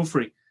job for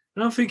free.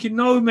 And I'm thinking,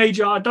 no,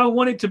 Major, I don't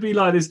want it to be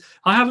like this.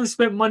 I haven't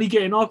spent money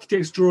getting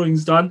architects'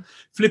 drawings done,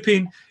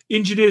 flipping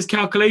engineers'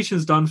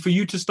 calculations done for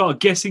you to start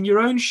guessing your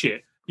own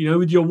shit, you know,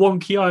 with your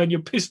wonky eye and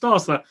your pissed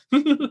ass. Like,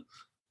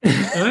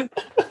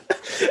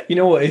 You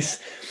know what?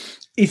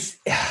 It's.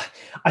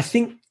 I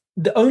think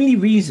the only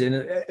reason,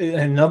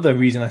 another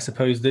reason, I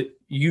suppose, that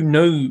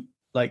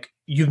like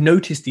you've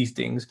noticed these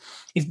things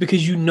is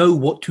because you know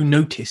what to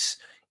notice.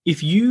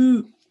 If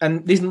you,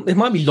 and it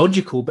might be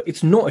logical, but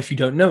it's not if you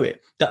don't know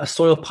it, that a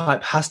soil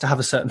pipe has to have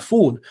a certain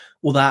form,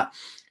 or that,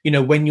 you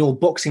know, when you're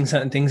boxing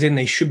certain things in,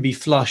 they should be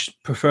flush,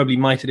 preferably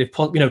mitered if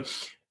possible. You know,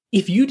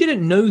 if you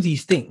didn't know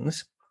these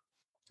things,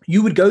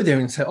 you would go there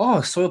and say,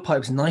 oh, soil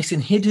pipe's nice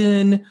and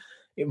hidden.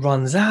 It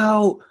runs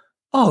out.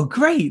 Oh,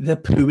 great. The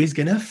poo is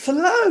going to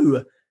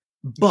flow.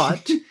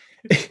 But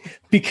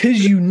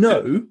because you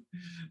know,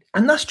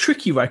 and that's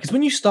tricky, right? Because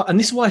when you start, and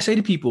this is why I say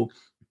to people,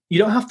 you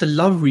don't have to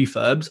love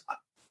refurbs.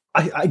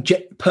 I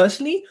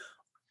personally,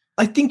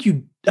 I think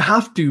you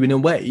have to in a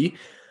way,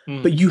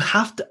 but you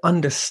have to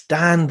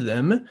understand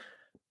them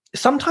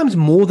sometimes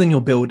more than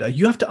your builder.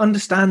 You have to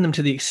understand them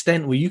to the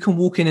extent where you can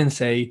walk in and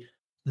say,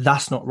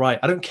 that's not right.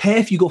 I don't care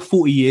if you got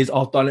 40 years.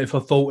 I've done it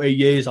for 40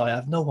 years. I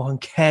have. No one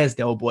cares,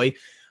 Del Boy.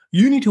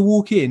 You need to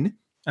walk in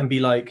and be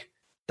like,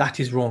 that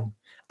is wrong.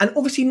 And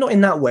obviously not in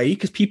that way,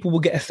 because people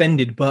will get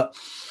offended, but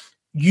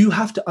you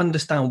have to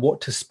understand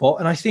what to spot.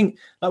 And I think,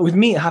 like with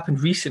me, it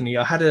happened recently.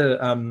 I had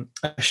a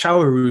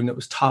shower room that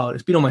was tiled.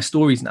 It's been on my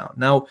stories now.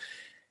 Now,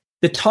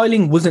 the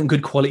tiling wasn't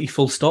good quality,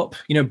 full stop.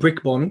 You know,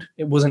 brick bond,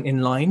 it wasn't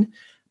in line.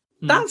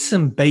 That's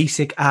some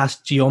basic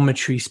ass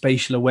geometry,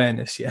 spatial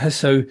awareness. Yeah.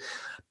 So,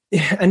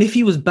 and if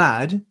he was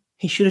bad,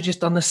 he should have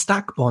just done the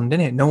stack bond,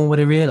 innit? No one would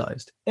have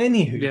realized.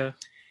 Anywho, yeah.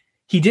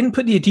 He didn't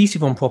put the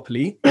adhesive on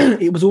properly.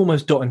 It was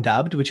almost dot and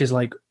dabbed, which is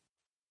like,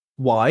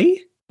 why?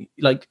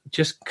 Like,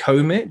 just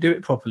comb it, do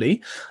it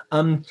properly.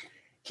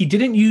 He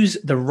didn't use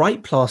the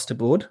right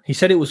plasterboard. He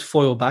said it was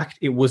foil backed.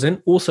 It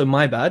wasn't. Also,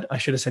 my bad. I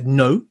should have said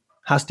no.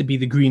 Has to be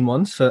the green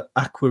ones for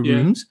aqua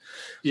rooms.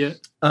 Yeah.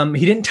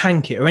 He didn't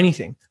tank it or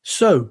anything.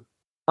 So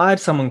I had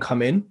someone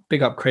come in,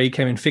 big up Craig,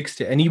 came and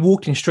fixed it. And he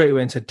walked in straight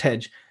away and said,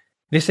 Tej,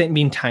 this ain't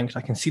been tanked.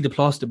 I can see the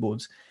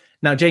plasterboards.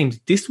 Now, James,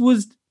 this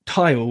was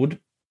tiled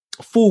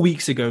 4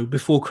 weeks ago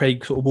before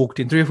Craig sort of walked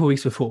in, 3 or 4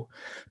 weeks before.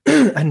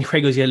 And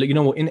Craig goes, yeah, look, you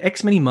know what? In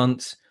X many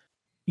months,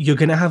 you're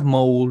going to have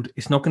mold.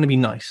 It's not going to be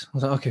nice. I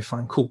was like, okay,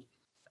 fine, cool.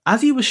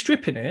 As he was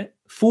stripping it,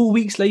 4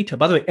 weeks later,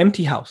 by the way,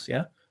 empty house,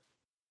 yeah?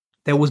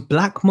 There was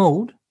black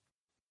mold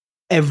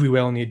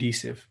everywhere on the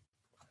adhesive.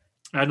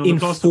 And on the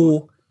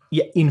plasterboard.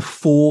 In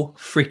 4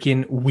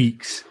 freaking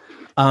weeks.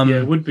 Yeah,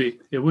 it would be.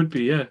 It would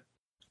be, yeah.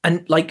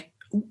 And like,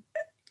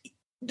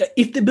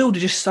 if the builder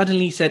just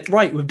suddenly said,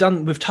 right, we've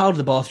tiled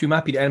the bathroom,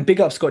 happy to, and big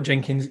up Scott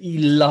Jenkins, he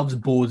loves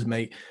boards,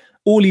 mate.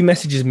 All he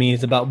messages me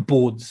is about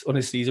boards,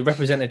 honestly. He's a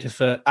representative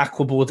for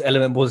aqua boards,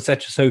 element boards,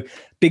 etc. So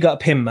big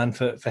up him, man,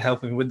 for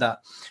helping with that.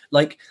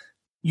 Like,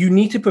 you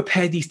need to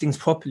prepare these things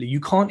properly.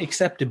 You can't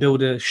accept a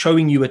builder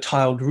showing you a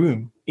tiled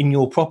room in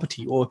your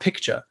property or a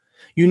picture.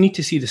 You need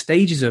to see the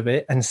stages of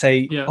it and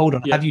say, hold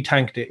on, have you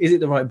tanked it? Is it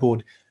the right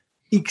board?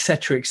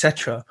 Etc.,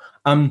 etc.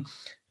 And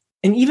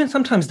even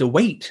sometimes the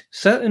weight,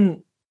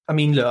 I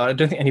mean, look, I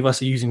don't think any of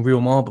us are using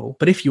real marble,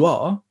 but if you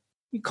are,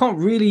 you can't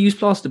really use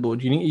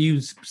plasterboard. You need to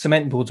use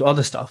cement boards or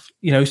other stuff,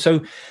 you know.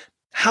 So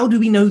how do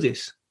we know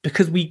this?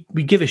 Because we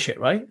give a shit,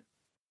 right?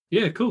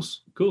 Yeah, of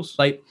course.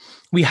 Like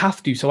we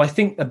have to. So I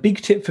think a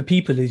big tip for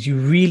people is you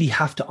really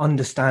have to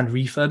understand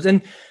refurbs.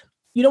 And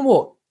you know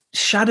what?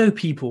 Shadow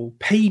people,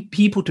 pay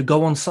people to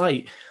go on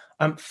site,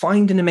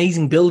 find an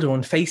amazing builder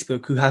on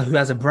Facebook who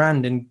has a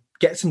brand and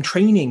get some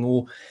training,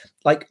 or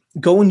like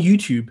go on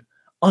YouTube,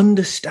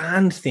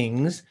 understand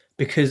things,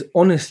 because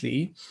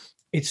honestly,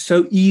 it's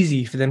so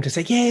easy for them to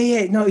say,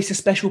 yeah, no, it's a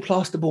special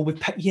plasterboard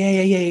with,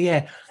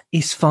 yeah,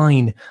 it's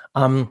fine.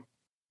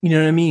 You know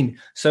what I mean?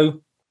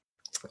 So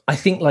I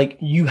think like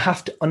you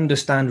have to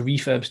understand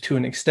refurbs to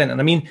an extent.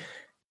 And I mean,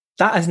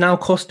 that has now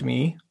cost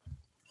me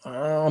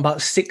about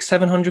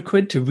 600-700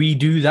 quid to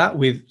redo that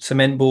with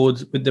cement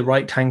boards, with the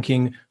right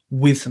tanking,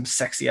 with some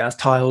sexy ass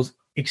tiles,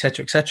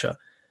 etc.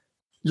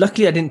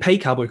 Luckily I didn't pay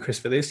Cowboy Chris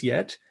for this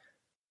yet,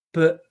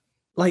 but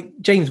like,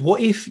 James,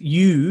 what if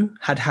you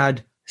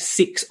had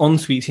 6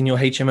 en-suites in your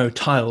HMO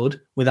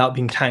tiled without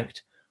being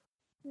tanked?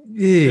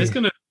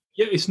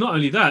 It's not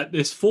only that,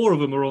 there's 4 of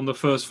them are on the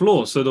first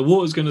floor, so the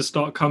water's going to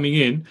start coming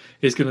in,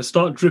 it's going to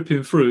start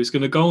dripping through, it's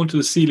going to go onto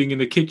the ceiling in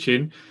the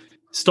kitchen,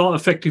 start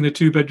affecting the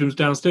 2 bedrooms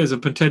downstairs,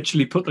 and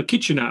potentially put the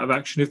kitchen out of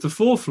action if the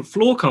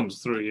floor comes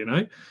through. You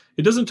know,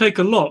 it doesn't take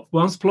a lot.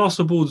 Once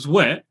plasterboard's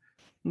wet,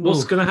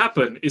 what's going to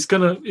happen? It's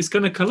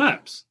gonna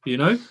collapse. You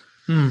know.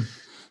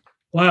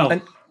 Wow.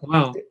 And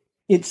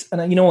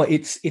you know what?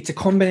 It's a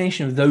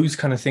combination of those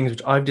kind of things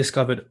which I've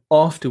discovered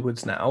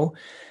afterwards now,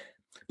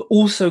 but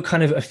also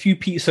kind of a few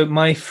people. So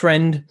my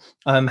friend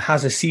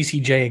has a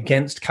CCJ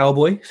against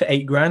Cowboy for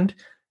 $8,000.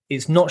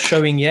 It's not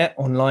showing yet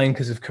online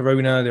because of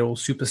Corona. They're all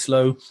super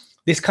slow.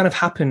 This kind of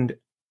happened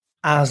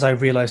as I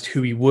realized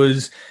who he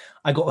was.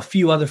 I got a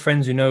few other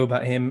friends who know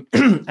about him.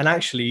 And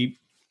actually,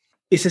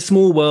 it's a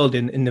small world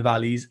in the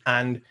valleys.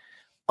 And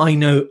I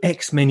know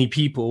X many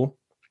people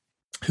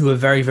who are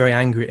very, very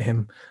angry at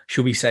him,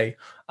 shall we say.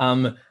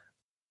 And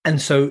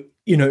so,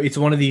 you know, it's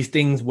one of these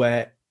things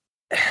where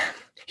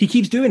he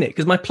keeps doing it.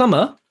 Because my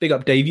plumber, big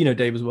up Dave, you know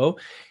Dave as well,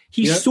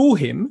 he saw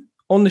him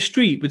on the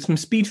street with some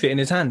speed fit in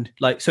his hand.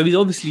 Like, so he's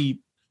obviously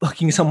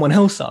fucking someone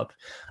else up.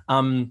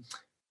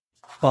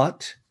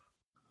 But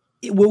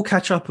it will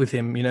catch up with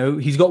him. You know,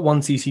 he's got one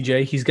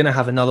CCJ. He's going to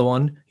have another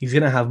one. He's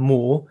going to have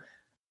more.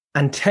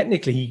 And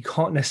technically, he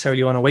can't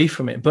necessarily run away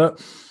from it.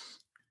 But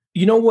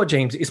you know what,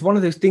 James? It's one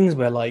of those things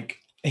where, like,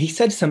 he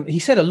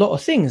said a lot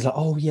of things like,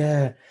 oh,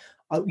 yeah,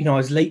 I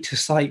was late to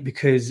site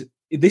because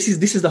this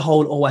is the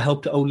whole, oh, I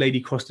helped an old lady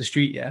cross the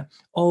street. Yeah.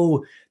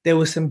 Oh, there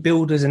were some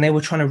builders and they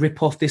were trying to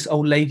rip off this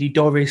old lady,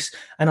 Doris.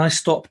 And I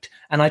stopped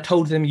and I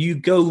told them, you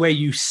go where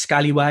you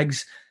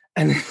scallywags.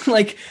 And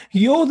like,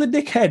 you're the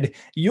dickhead.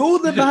 You're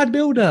the bad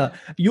builder.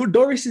 Your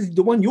Doris is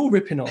the one you're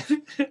ripping off.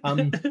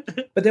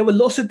 But there were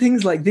lots of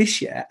things like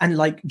this, yeah. And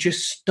like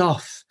just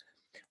stuff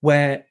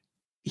where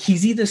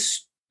he's either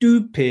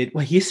stupid,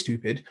 well, he is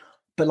stupid,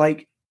 but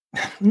like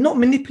not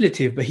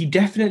manipulative, but he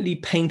definitely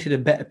painted a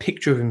better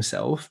picture of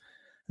himself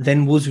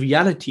than was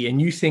reality. And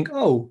you think,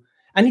 oh,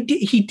 and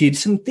he did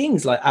some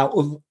things like out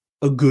of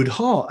a good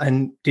heart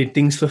and did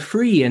things for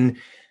free.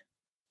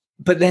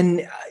 But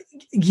then,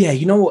 yeah,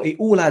 you know what? It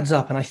all adds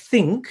up. And I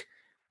think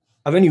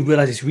I've only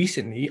realized this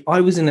recently.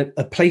 I was in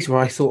a place where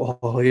I thought,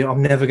 oh,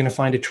 I'm never going to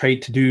find a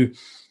trade to do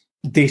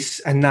this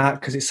and that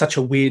because it's such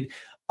a weird.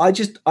 I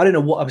don't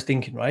know what I was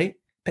thinking, right?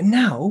 But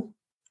now,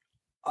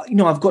 you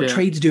know, I've got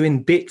trades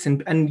doing bits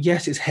and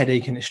yes, it's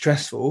headache and it's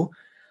stressful.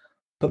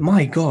 But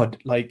my God,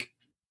 like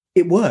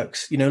it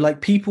works. You know,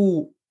 like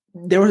people,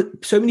 there are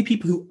so many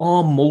people who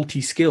are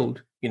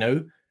multi-skilled, you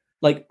know,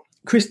 like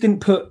Chris didn't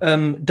put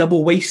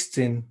double wastes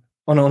in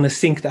on a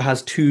sink that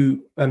has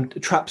two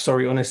traps,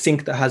 on a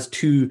sink that has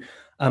 2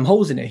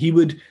 holes in it. He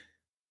would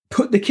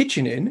put the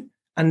kitchen in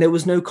and there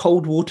was no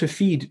cold water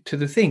feed to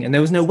the thing and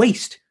there was no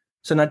waste.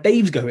 So now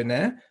Dave's going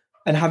there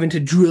and having to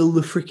drill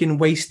the freaking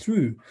waste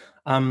through.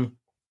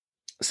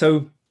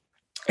 So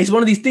it's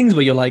one of these things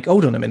where you're like,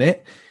 hold on a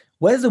minute,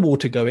 where's the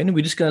water going?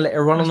 We're just going to let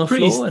it run on the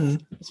floor.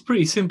 And it's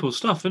pretty simple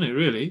stuff, isn't it,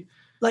 really?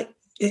 Like,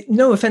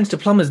 no offense to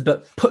plumbers,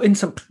 but pushing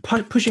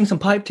some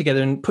pipe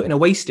together and putting a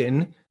waste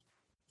in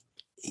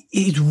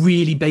is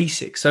really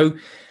basic. So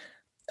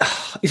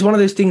it's one of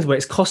those things where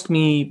it's cost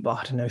me,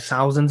 I don't know,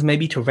 thousands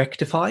maybe to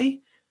rectify.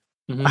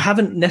 Mm-hmm. I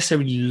haven't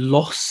necessarily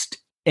lost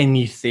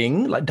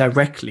anything like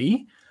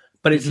directly,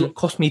 but it's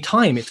cost me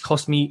time. It's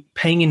cost me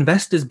paying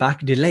investors back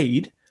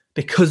delayed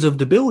because of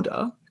the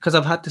builder, because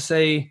I've had to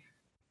say,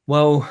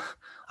 well,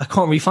 I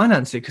can't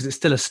refinance it because it's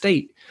still a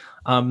state.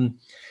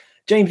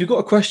 James, we've got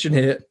a question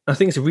here. I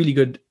think it's a really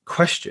good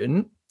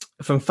question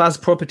from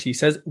Faz Property.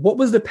 Says, what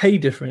was the pay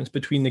difference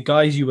between the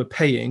guys you were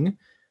paying?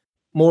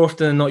 More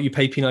often than not, you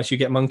pay peanuts, you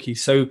get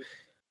monkeys. So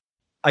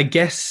I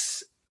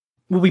guess,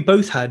 well, we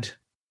both had,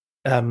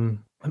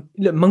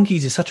 look,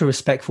 monkeys is such a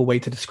respectful way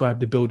to describe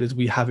the builders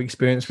we have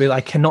experience with.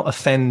 I cannot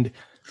offend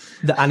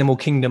the animal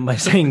kingdom by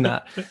saying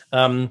that.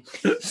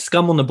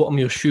 Scum on the bottom of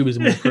your shoe is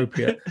more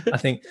appropriate, I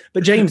think.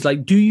 But James,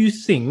 like, do you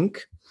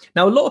think,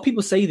 now a lot of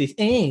people say this,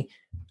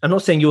 I'm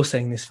not saying you're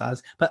saying this,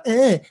 Faz, but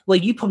well,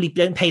 you probably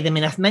don't pay them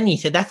enough money,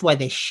 so that's why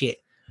they're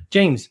shit.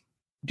 James,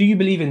 do you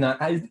believe in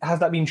that? Has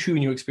that been true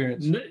in your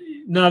experience?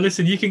 No,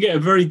 listen, you can get a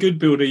very good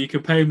builder. You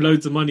can pay him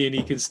loads of money and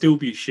he can still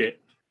be shit.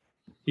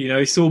 You know,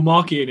 it's all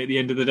marketing at the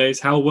end of the day. It's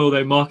how well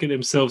they market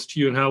themselves to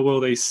you and how well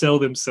they sell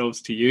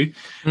themselves to you.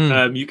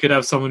 You could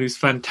have someone who's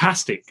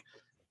fantastic,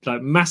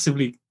 like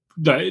massively,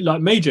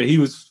 like Major. He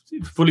was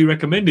fully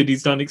recommended.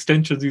 He's done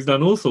extensions. He's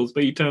done all sorts,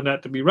 but he turned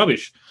out to be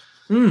rubbish.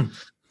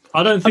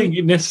 I don't think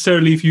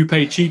necessarily if you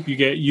pay cheap,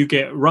 you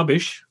get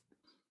rubbish.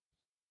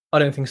 I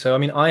don't think so. I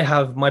mean, I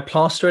have my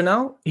plasterer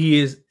now. He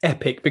is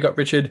epic. Big up,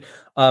 Richard.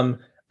 And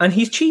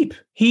he's cheap.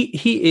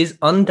 He is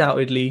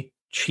undoubtedly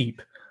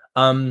cheap.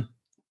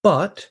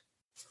 But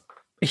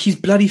he's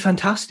bloody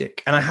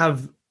fantastic. And I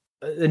have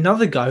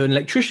another guy, an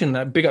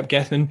electrician, big up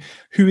Gethin,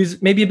 who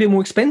is maybe a bit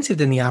more expensive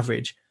than the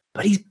average,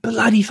 but he's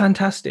bloody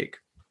fantastic.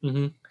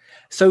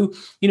 So,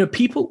 you know,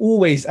 people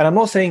always, and I'm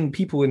not saying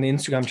people in the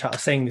Instagram chat are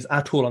saying this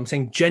at all. I'm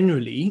saying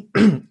generally,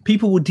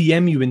 people will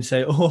DM you and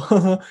say,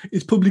 oh,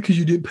 it's probably because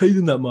you didn't pay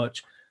them that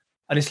much.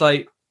 And it's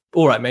like,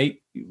 all right,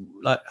 mate,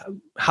 like,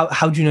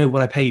 how do you know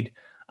what I paid?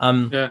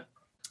 I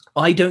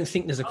don't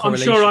think there's a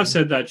correlation. I'm sure I've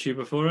said that to you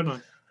before, haven't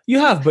I? You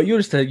have, but you're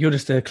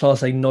just a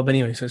class A knob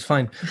anyway, so it's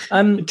fine.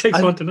 It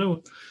takes one to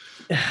know.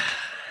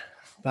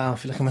 Wow, I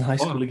feel like I'm in high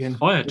school again.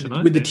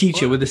 With the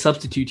teacher, with the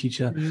substitute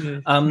teacher.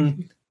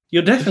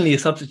 You're definitely a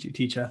substitute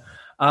teacher.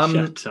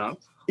 Shut up.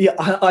 Yeah,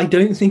 I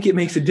don't think it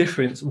makes a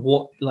difference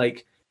what,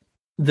 like,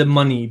 the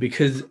money,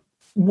 because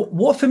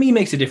what for me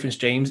makes a difference,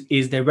 James,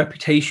 is their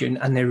reputation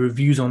and their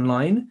reviews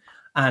online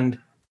and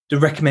the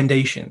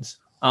recommendations.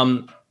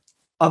 I've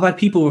had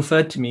people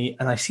referred to me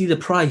and I see the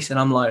price and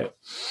I'm like,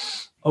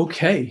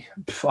 okay,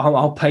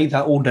 I'll pay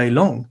that all day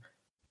long.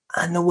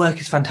 And the work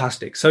is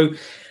fantastic. So,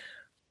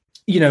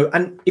 you know,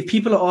 and if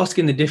people are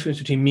asking the difference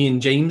between me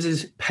and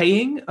James's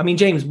paying, I mean,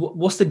 James,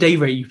 what's the day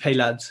rate you pay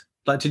lads?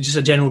 Like, to just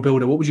a general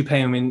builder, what would you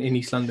pay them in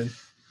East London?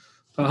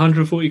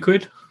 140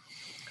 quid.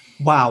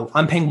 Wow,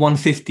 I'm paying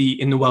 150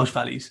 in the Welsh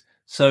Valleys.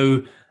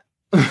 So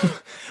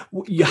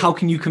how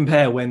can you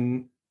compare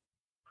when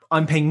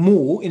I'm paying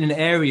more in an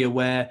area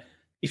where,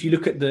 if you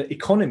look at the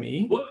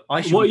economy, what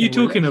are you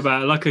talking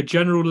about? Like a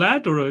general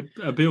lad or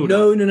a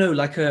builder? No.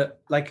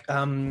 Like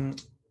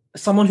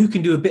someone who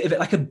can do a bit of it,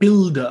 like a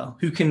builder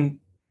who can.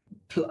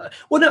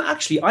 Well, no,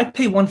 actually, I'd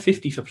pay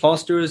 150 for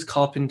plasterers,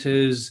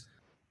 carpenters,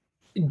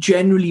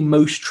 generally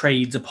most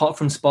trades, apart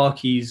from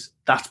Sparkies.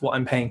 That's what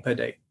I'm paying per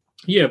day.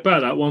 Yeah,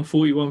 about that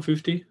 140,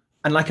 150.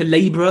 And like a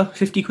labourer,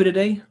 50 quid a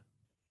day.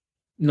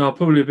 No,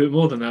 probably a bit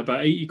more than that.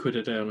 About 80 quid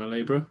a day on a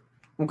labourer.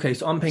 Okay,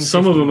 so I'm paying.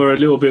 Some 50. Of them are a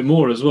little bit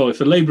more as well. If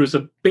the labourer's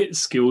a bit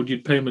skilled,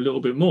 you'd pay him a little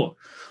bit more.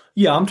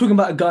 Yeah, I'm talking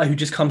about a guy who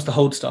just comes to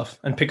hold stuff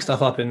and pick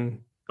stuff up and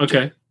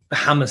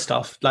hammer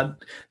stuff like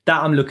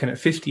that. I'm looking at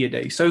 50 a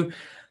day. So,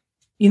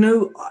 you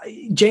know,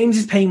 James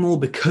is paying more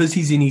because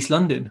he's in East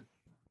London.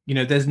 You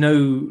know, there's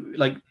no,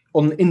 like,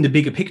 in the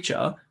bigger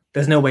picture,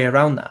 there's no way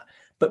around that.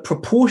 But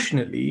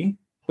proportionately,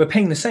 we're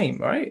paying the same,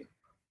 right?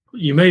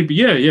 You may be,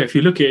 yeah. If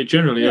you look at it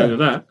generally over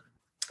that.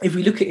 If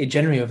we look at it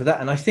generally over that,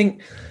 and I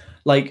think,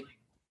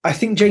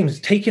 James,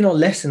 taking our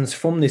lessons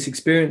from this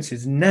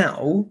experiences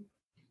now,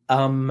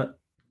 so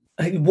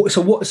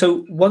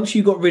once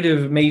you got rid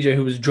of Major,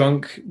 who was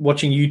drunk,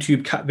 watching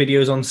YouTube cat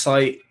videos on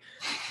site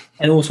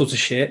and all sorts of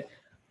shit,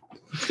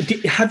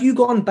 have you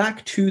gone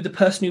back to the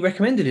person who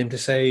recommended him to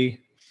say...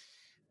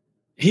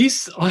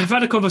 I've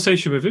had a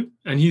conversation with him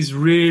and he's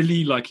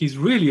really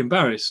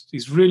embarrassed.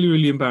 He's really,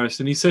 really embarrassed.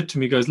 And he said to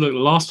me, he goes, look, the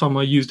last time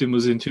I used him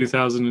was in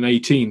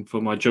 2018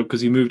 for my job because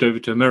he moved over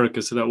to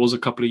America. So that was a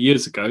couple of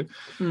years ago.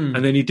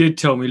 And then he did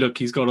tell me, look,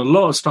 he's got a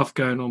lot of stuff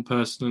going on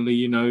personally,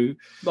 you know.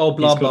 Oh,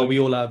 blah, blah, we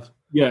all have.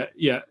 Yeah.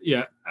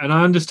 And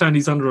I understand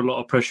he's under a lot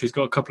of pressure. He's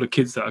got a couple of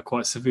kids that are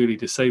quite severely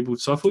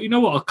disabled. So I thought, you know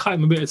what, I'll cut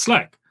him a bit of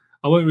slack.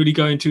 I won't really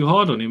go in too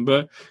hard on him.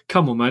 But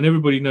come on, man,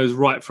 everybody knows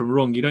right from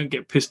wrong. You don't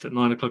get pissed at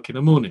 9 o'clock in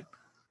the morning.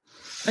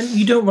 And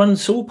you don't run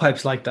saw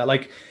pipes like that.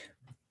 Like,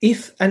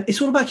 and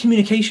it's all about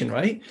communication,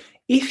 right?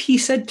 If he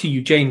said to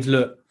you, James,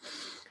 look,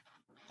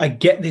 I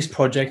get this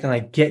project and I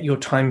get your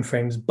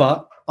timeframes,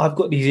 but I've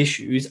got these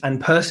issues. And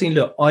personally,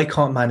 look, I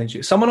can't manage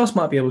it. Someone else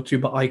might be able to,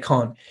 but I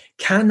can't.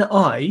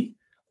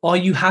 Are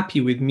you happy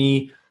with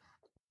me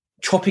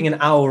chopping an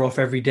hour off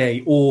every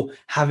day or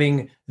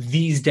having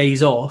these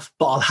days off,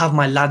 but I'll have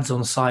my lads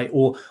on site?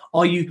 Or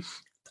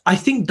I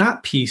think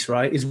that piece,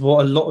 right, is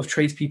what a lot of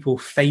tradespeople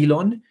fail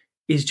on.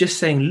 Is just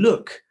saying,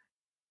 look,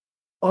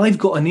 I've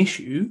got an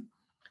issue,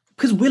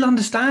 because we'll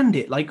understand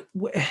it. Like,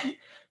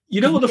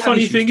 you know what the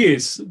funny thing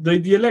is?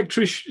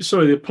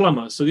 The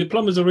plumber. So the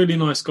plumber's a really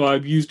nice guy.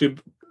 I've used him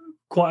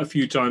quite a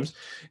few times.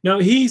 Now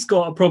he's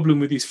got a problem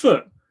with his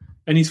foot,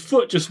 and his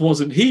foot just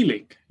wasn't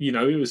healing. You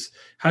know,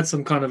 had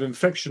some kind of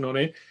infection on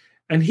it.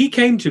 And he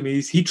came to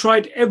me, he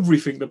tried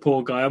everything, the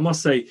poor guy. I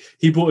must say,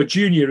 he brought a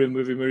junior in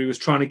with him where he was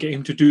trying to get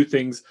him to do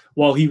things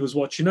while he was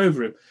watching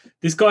over him.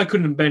 This guy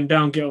couldn't bend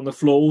down, get on the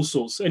floor, all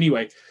sorts.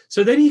 Anyway,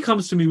 so then he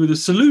comes to me with a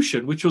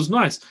solution, which was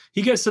nice.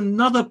 He gets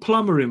another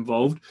plumber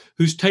involved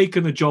who's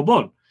taken the job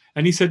on.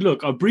 And he said,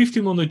 look, I briefed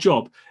him on the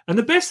job. And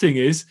the best thing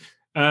is,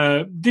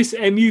 this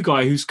MU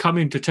guy who's come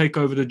in to take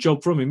over the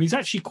job from him, he's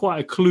actually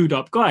quite a clued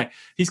up guy.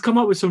 He's come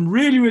up with some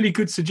really, really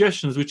good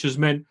suggestions, which has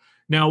meant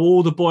now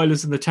all the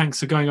boilers and the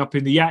tanks are going up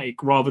in the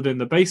attic rather than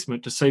the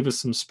basement to save us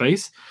some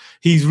space.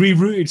 He's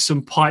rerouted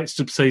some pipes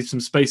to save some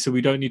space so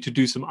we don't need to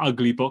do some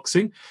ugly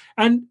boxing.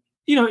 And,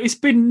 you know, it's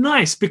been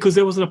nice because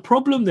there wasn't a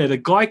problem there. The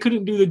guy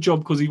couldn't do the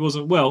job because he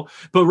wasn't well.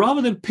 But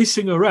rather than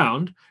pissing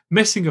around,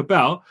 messing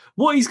about,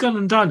 what he's gone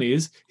and done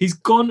is he's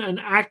gone and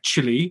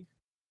actually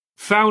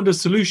found a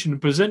solution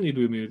and presented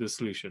with me with a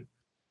solution.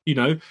 You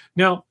know,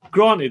 now,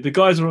 granted, the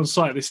guys are on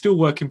site. They're still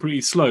working pretty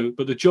slow,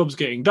 but the job's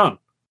getting done.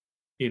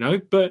 You know,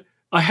 but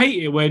I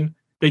hate it when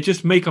they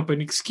just make up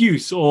an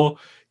excuse or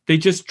they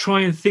just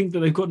try and think that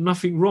they've got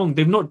nothing wrong.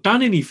 They've not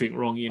done anything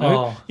wrong, you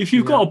know. If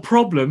you've got a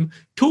problem,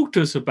 talk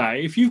to us about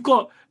it. If you've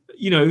got,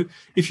 you know,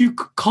 if you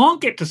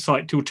can't get to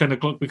site till 10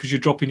 o'clock because you're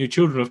dropping your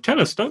children off,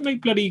 tell us. Don't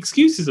make bloody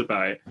excuses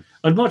about it.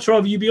 I'd much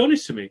rather you be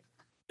honest to me.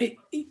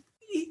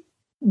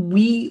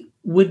 We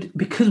would,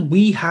 because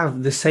we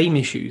have the same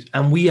issues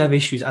and we have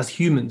issues as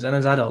humans and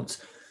as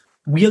adults,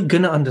 we are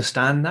going to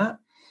understand that.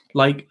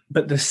 Like,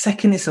 but the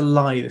second it's a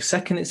lie, the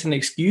second it's an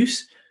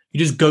excuse, you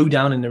just go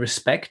down in the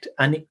respect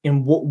and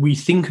in what we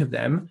think of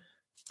them,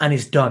 and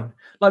it's done.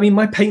 Like, I mean,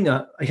 my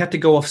painter, I had to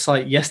go off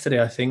site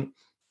yesterday, I think.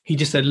 He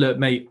just said, look,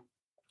 mate,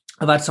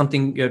 I've had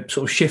something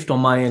sort of shift on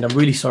my end. I'm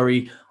really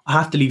sorry. I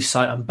have to leave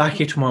site. I'm back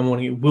here tomorrow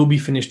morning. It will be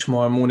finished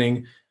tomorrow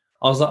morning.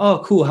 I was like,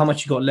 oh, cool. How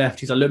much you got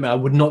left? He's like, look, mate, I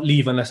would not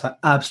leave unless I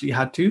absolutely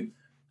had to.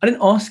 I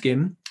didn't ask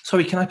him,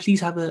 sorry, can I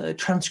please have a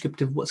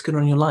transcript of what's going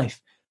on in your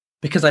life?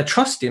 Because I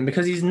trust him,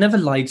 because he's never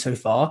lied so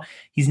far.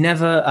 He's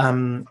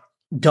never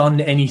done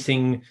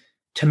anything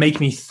to make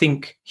me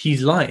think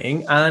he's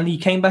lying. And he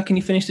came back and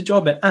he finished the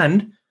job.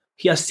 And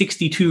he has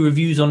 62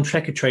 reviews on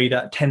Trade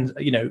at 10,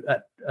 you know,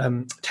 at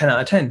 10 out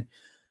of 10.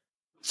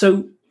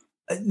 So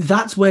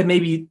that's where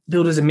maybe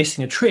builders are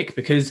missing a trick,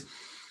 because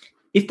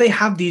if they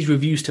have these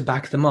reviews to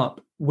back them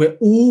up, we're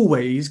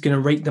always going to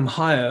rate them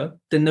higher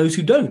than those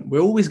who don't.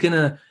 We're always going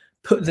to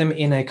put them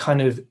in a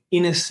kind of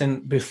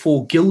innocent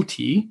before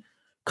guilty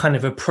kind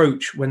of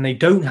approach when they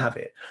don't have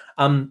it.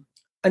 And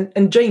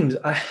James,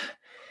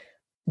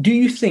 do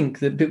you think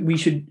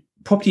that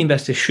property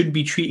investors should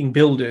be treating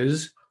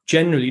builders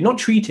generally, not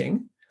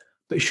treating,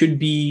 but should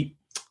be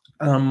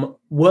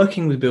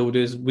working with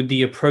builders with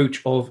the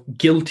approach of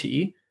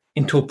guilty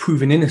until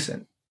proven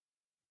innocent?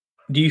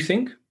 Do you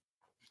think?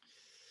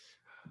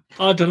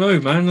 I don't know,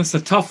 man. That's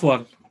a tough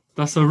one.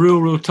 That's a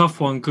real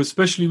tough one, because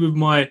especially with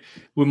my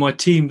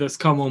team that's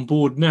come on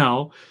board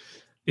now,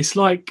 it's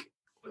like,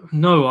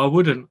 no, I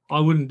wouldn't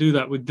do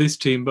that with this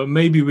team, but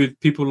maybe with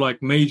people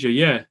like Major,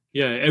 yeah,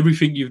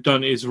 everything you've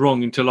done is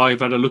wrong until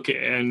I've had a look at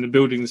it and the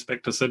building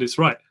inspector said it's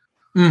right.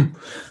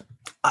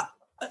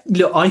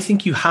 Look, I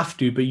think you have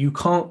to, but you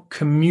can't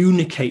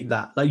communicate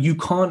that. Like, you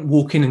can't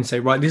walk in and say,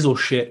 right, this is all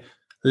shit,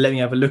 let me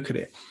have a look at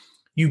it.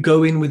 You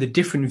go in with a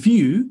different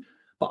view,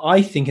 but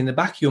I think in the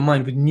back of your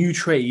mind with new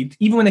trades,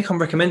 even when they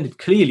come recommended,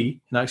 clearly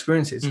in our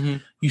experiences,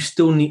 you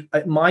still need,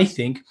 I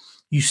think,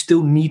 you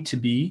still need to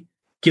be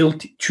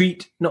guilty,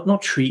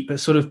 not treat, but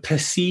sort of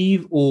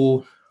perceive,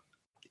 or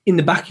in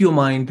the back of your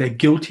mind, they're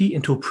guilty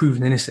until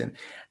proven innocent.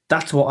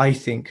 That's what I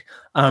think.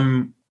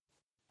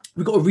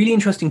 We've got a really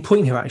interesting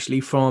point here, actually,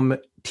 from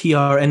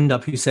TR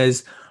Endup, who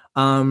says,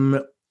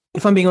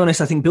 if I'm being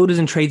honest, I think builders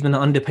and tradesmen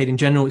are underpaid in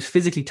general. It's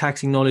physically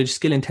taxing knowledge,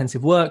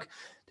 skill-intensive work.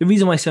 The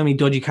reason why so many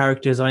dodgy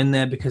characters are in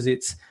there, because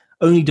it's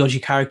only dodgy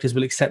characters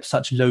will accept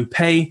such low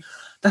pay.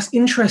 That's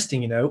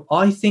interesting, you know.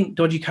 I think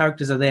dodgy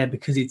characters are there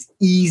because it's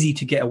easy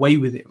to get away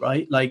with it,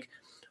 right? Like,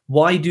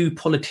 why do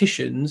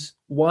politicians,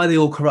 why are they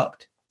all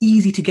corrupt?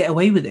 Easy to get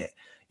away with it.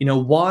 You know,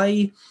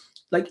 why?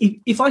 Like,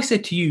 if I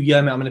said to you,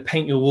 yeah, mate, I'm going to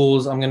paint your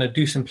walls, I'm going to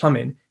do some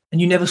plumbing,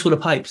 and you never saw the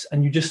pipes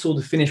and you just saw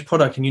the finished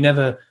product and you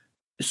never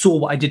saw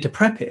what I did to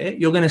prep it,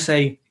 you're going to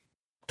say,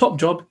 top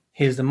job,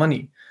 here's the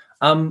money.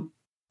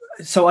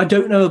 So I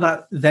don't know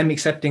about them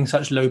accepting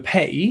such low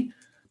pay,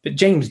 but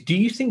James, do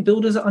you think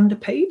builders are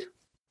underpaid?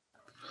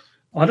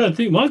 I don't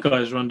think my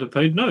guys are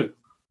underpaid. No,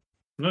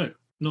 not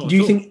do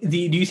you think do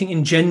you think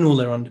in general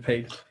they're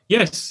underpaid?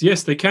 Yes,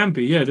 they can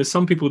be. Yeah, there's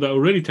some people that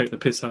already take the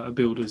piss out of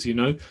builders, you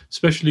know,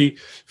 especially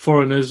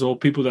foreigners or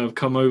people that have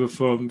come over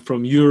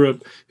from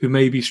Europe who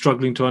may be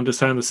struggling to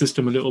understand the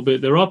system a little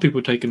bit. There are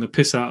people taking the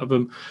piss out of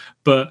them,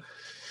 but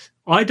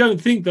I don't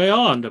think they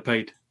are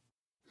underpaid.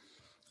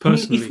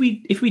 Personally. I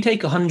mean, if we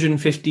take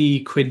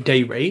 150 quid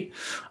day rate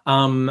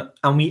and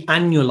we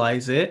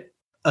annualize it,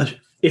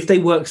 if they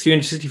work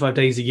 365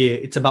 days a year,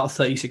 it's about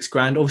 36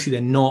 grand. Obviously,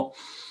 they're not.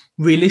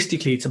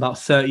 Realistically, it's about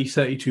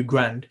 32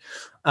 grand.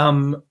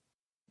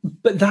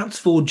 But that's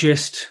for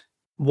just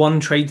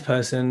one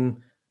tradesperson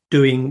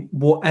doing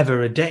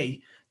whatever a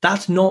day.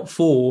 That's not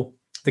for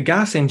the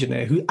gas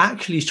engineer who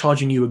actually is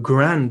charging you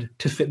 £1,000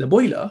 to fit the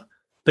boiler.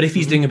 But if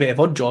he's doing a bit of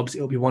odd jobs,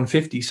 it'll be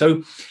 150.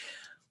 So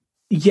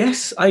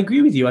yes, I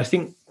agree with you. I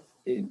think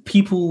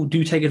people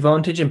do take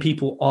advantage and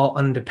people are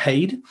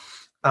underpaid.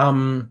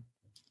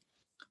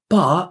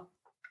 But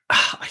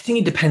I think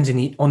it depends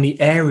on the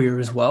area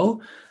as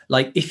well.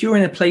 Like if you're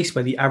in a place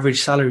where the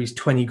average salary is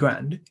 20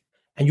 grand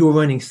and you're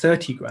earning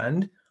 30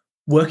 grand,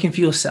 working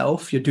for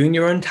yourself, you're doing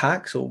your own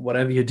tax or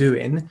whatever you're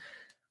doing.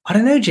 I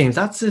don't know, James,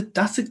 that's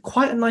a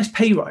quite a nice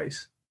pay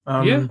rise.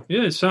 Yeah,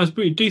 it sounds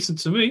pretty decent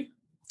to me.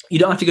 You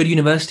don't have to go to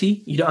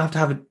university. You don't have to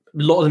have a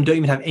lot of them don't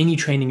even have any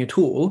training at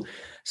all.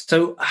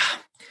 So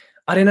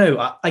I don't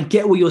know. I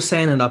get what you're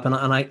saying, and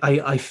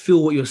I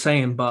feel what you're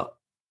saying, but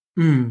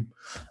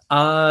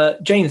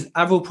James,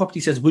 Avril Property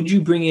says, would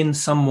you bring in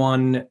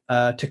someone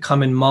to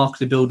come and mark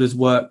the builder's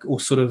work, or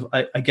sort of,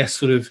 I guess,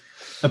 sort of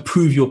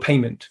approve your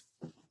payment?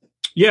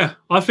 Yeah,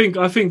 I think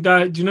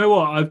that, do you know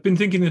what? I've been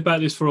thinking about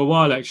this for a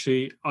while,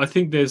 actually. I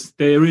think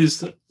there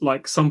is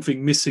like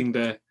something missing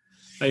there,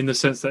 in the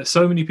sense that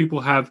so many people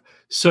have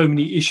so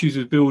many issues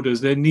with builders.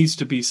 There needs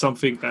to be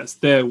something that's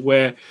there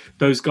where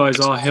those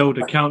guys are held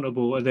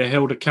accountable, and they're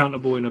held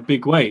accountable in a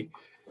big way,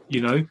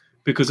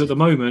 because at the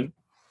moment,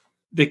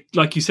 they,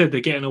 like you said, they're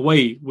getting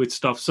away with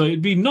stuff. So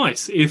it'd be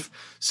nice if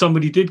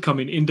somebody did come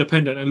in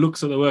independent and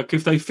looks at the work.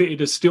 If they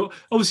fitted a steel,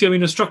 obviously, I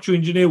mean, a structural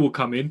engineer will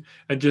come in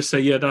and just say,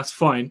 yeah, that's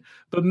fine.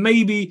 But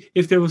maybe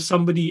if there was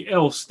somebody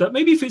else that,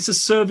 maybe if it's a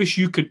service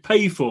you could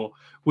pay for,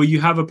 where you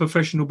have a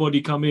professional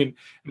body come in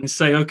and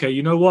say, okay,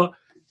 you know what?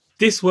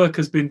 This work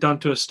has been done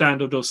to a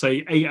standard, or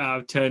say 8 out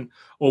of 10,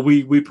 or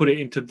we put it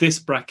into this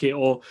bracket,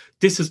 or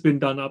this has been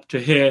done up to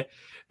here.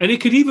 And it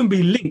could even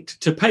be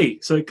linked to pay.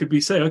 So it could be,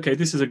 say, okay,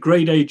 this is a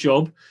grade A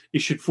job. It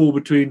should fall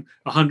between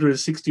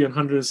 160 and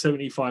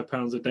 175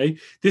 pounds a day.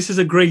 This is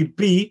a grade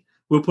B.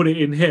 We'll put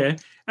it in here.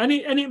 And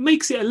it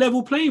makes it a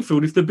level playing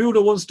field. If the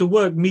builder wants to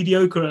work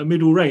mediocre at a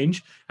middle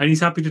range and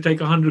he's happy to take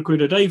 100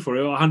 quid a day for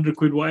it, or 100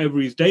 quid, whatever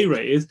his day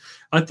rate is,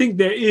 I think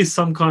there is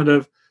some kind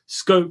of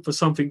scope for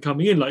something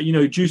coming in. Like,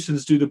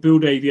 Jusons do the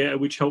Build Aviator,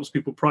 which helps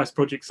people price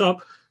projects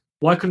up.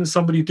 Why couldn't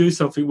somebody do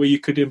something where you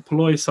could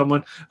employ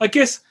someone? I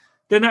guess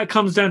then that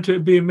comes down to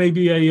it being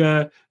maybe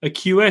a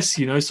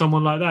QS,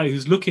 someone like that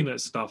who's looking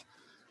at stuff.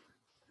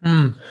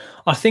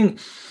 I think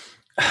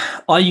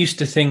I used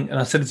to think, and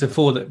I said this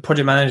before, that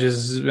project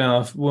managers,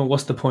 well,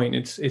 what's the point?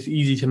 It's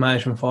easy to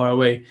manage from far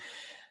away,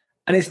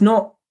 and it's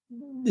not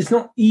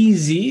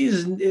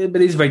easy, but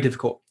it's very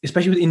difficult,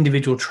 especially with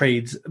individual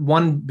trades.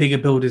 One bigger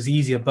builder is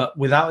easier, but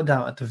without a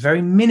doubt, at the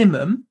very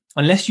minimum,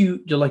 unless you're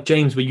like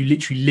James, where you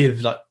literally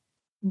live like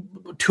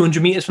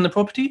 200 meters from the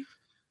property.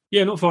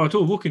 Yeah, not far at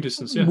all. Walking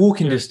distance, yeah.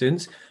 Walking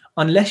distance.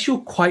 Unless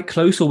you're quite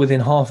close or within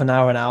half an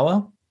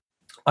hour,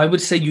 I would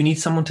say you need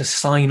someone to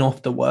sign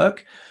off the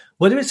work,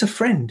 whether it's a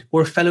friend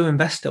or a fellow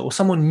investor or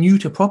someone new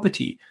to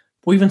property,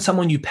 or even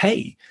someone you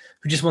pay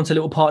who just wants a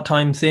little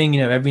part-time thing,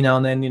 every now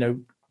and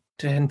then,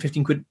 10,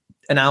 15 quid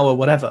an hour,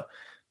 whatever.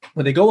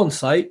 When they go on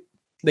site,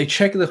 they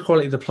check the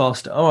quality of the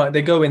plaster. All right,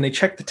 they go in, they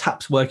check the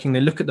taps working,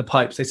 they look at the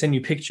pipes, they send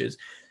you pictures.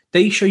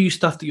 They show you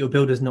stuff that your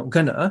builder's not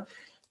gonna.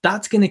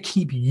 That's going to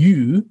keep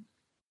you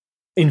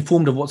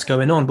informed of what's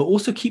going on, but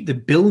also keep the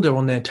builder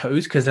on their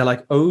toes, because they're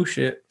like, oh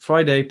shit,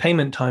 Friday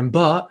payment time,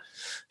 but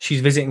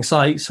she's visiting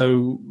site,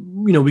 so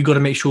we got to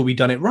make sure we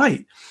done it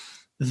right.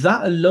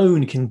 That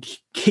alone can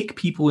kick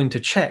people into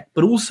check,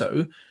 but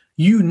also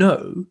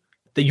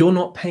that you're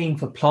not paying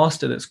for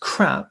plaster that's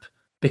crap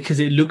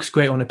because it looks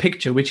great on a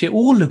picture, which it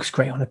all looks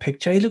great on a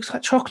picture. It looks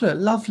like chocolate,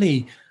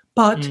 lovely,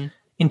 but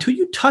until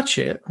you touch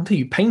it, until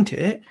you paint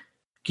it,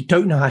 you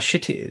don't know how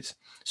shit it is.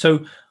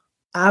 So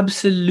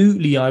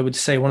absolutely, I would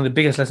say one of the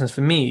biggest lessons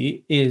for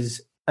me is,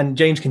 and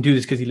James can do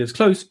this because he lives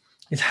close,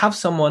 is have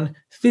someone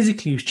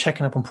physically who's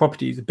checking up on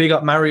properties. Big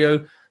up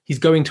Mario. He's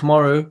going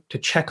tomorrow to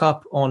check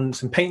up on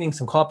some painting,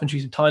 some carpentry,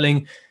 some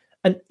tiling.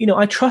 And,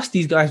 I trust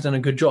these guys have done a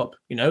good job,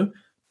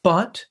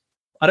 but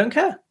I don't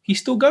care. He's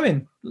still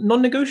going,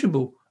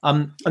 non-negotiable.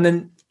 And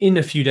then in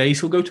a few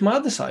days, he'll go to my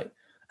other site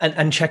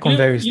and check on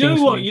various things.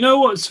 You know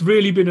what's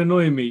really been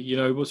annoying me?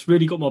 What's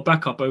really got my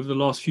back up over the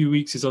last few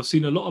weeks is I've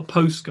seen a lot of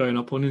posts going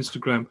up on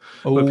Instagram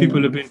where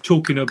people have been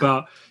talking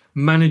about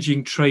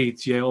managing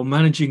trades, or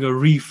managing a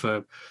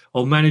refurb,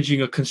 or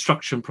managing a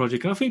construction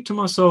project. And I think to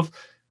myself,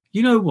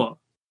 you know what?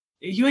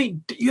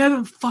 You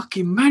haven't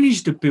fucking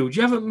managed a build.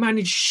 You haven't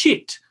managed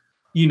shit,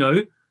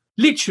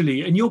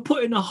 literally. And you're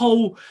putting a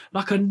whole,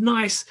 like a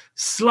nice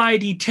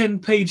slidey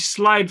 10-page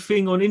slide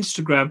thing on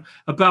Instagram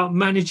about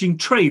managing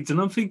trades.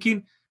 And I'm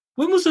thinking,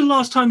 when was the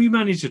last time you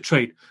managed a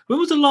trade? When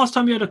was the last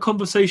time you had a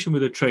conversation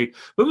with a trade?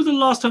 When was the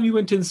last time you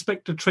went to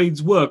inspect a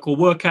trade's work, or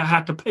work out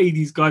how to pay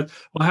these guys,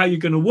 or how you're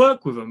going to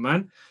work with them,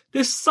 man?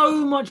 There's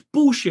so much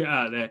bullshit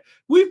out there.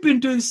 We've been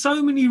doing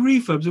so many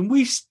refurbs and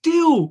we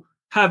still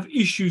have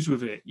issues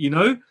with it,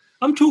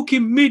 I'm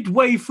talking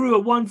midway through a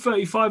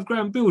 135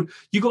 grand build,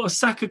 you got to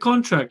sack a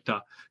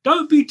contractor.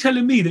 Don't be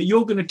telling me that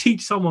you're going to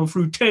teach someone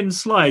through 10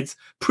 slides,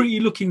 pretty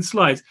looking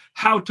slides,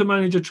 how to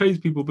manage a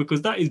tradespeople,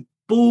 because that is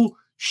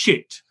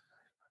bullshit.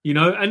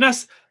 And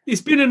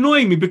it's been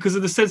annoying me because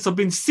of the sense I've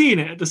been seeing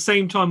it at the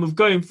same time of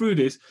going through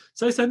this.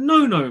 So I said,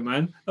 no,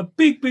 man, a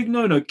big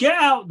no. Get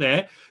out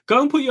there,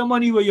 go and put your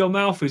money where your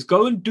mouth is,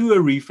 go and do a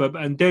refurb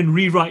and then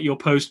rewrite your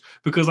post,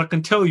 because I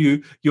can tell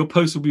you your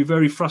post will be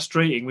very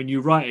frustrating when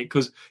you write it,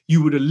 because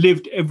you would have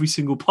lived every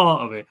single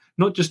part of it,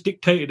 not just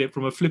dictated it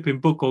from a flipping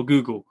book or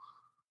Google.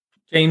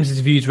 James's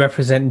views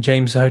represent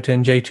James Sahota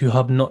and J2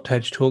 Hub, not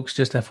TED Talks,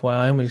 just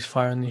FYI. I'm just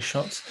firing these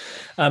shots.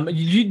 Do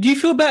you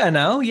feel better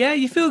now? Yeah,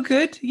 you feel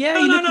good? Yeah,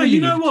 no. You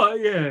know what?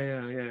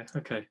 Yeah.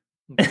 Okay.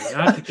 I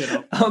had to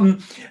get up.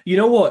 You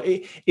know what?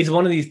 It's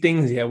one of these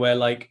things here where,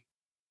 like,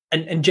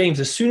 and James,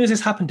 as soon as this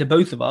happened to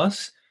both of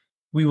us,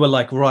 we were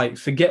like, right,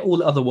 forget all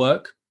the other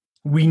work.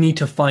 We need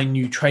to find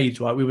new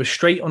trades, right? We were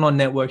straight on our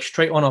network,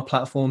 straight on our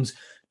platforms,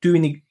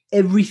 doing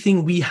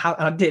everything we have.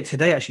 And I did it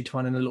today, actually, to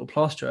find in a little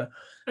plasterer.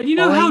 And you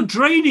know how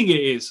draining it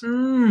is.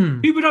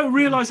 People don't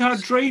realize how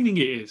draining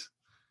it is.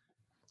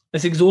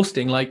 It's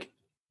exhausting. Like,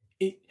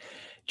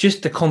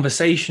 just the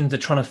conversations, they're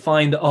trying to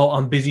find,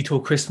 I'm busy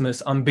till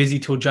Christmas. I'm busy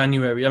till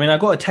January. I mean, I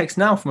got a text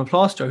now from a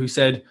plasterer who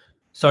said,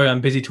 sorry,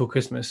 I'm busy till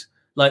Christmas.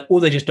 Like,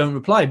 or they just don't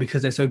reply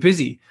because they're so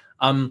busy.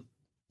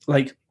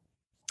 Like,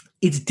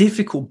 it's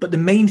difficult. But the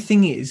main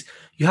thing is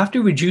you have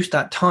to reduce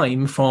that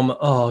time from,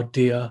 oh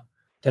dear,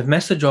 they've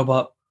messed the job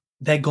up.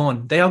 They're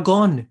gone. They are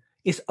gone.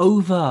 It's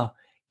over.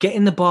 Get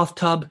in the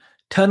bathtub,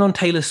 turn on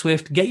Taylor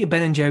Swift, get your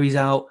Ben and Jerry's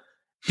out,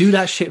 do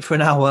that shit for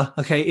an hour.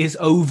 Okay, it's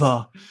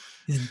over.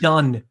 It's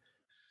done.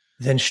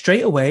 Then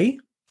straight away,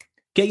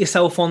 get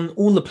yourself on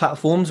all the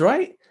platforms,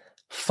 right?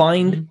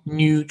 Find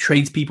new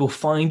tradespeople,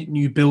 find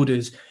new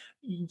builders.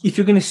 If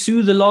you're going to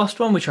sue the last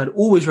one, which I'd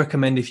always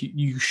recommend if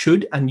you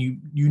should and you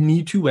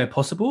need to where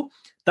possible,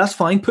 that's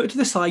fine. Put it to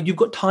the side. You've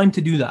got time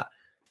to do that.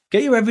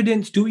 Get your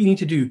evidence, do what you need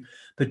to do,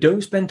 but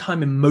don't spend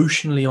time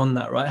emotionally on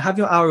that, right? Have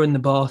your hour in the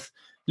bath,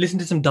 listen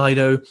to some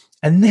Dido,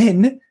 and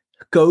then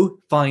go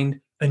find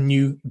a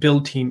new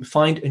build team,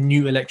 find a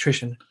new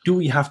electrician, do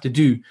what you have to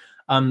do.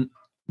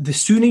 The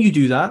sooner you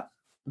do that,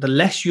 the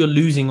less you're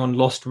losing on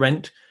lost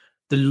rent,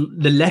 the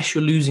less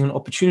you're losing on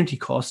opportunity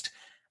cost.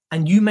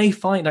 And you may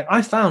find, like,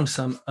 I found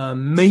some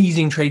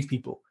amazing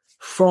tradespeople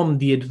from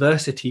the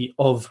adversity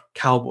of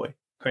Cowboy,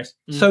 Chris.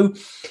 So,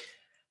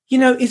 you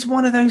know, it's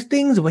one of those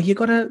things where you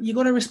gotta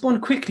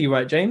respond quickly,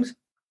 right, James?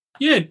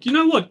 Yeah, do you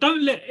know what?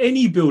 Don't let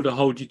any builder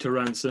hold you to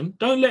ransom.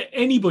 Don't let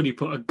anybody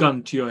put a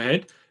gun to your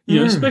head, you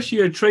know, especially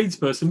a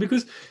tradesperson,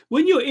 because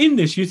when you're in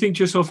this, you think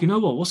to yourself, you know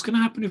what, what's going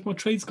to happen if my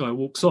trades guy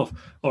walks off?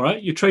 All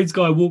right, your trades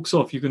guy walks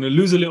off. You're going to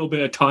lose a little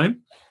bit of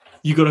time.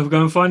 You got to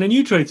go and find a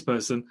new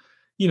tradesperson.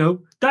 You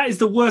know, that is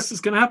the worst that's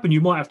going to happen.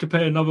 You might have to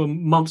pay another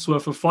month's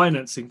worth of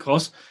financing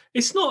costs.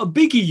 It's not a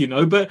biggie, you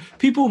know, but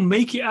people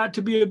make it out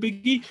to be a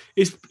biggie.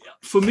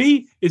 For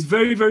me, it's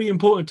very, very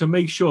important to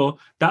make sure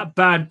that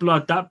bad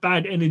blood, that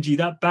bad energy,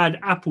 that bad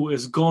apple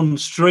is gone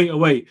straight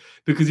away.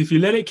 Because if you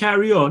let it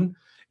carry on,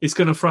 it's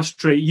going to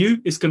frustrate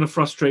you, it's going to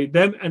frustrate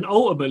them, and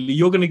ultimately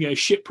you're going to get a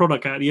shit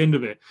product at the end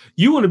of it.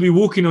 You want to be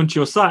walking onto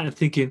your site and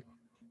thinking,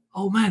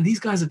 oh man, these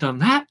guys have done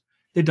that.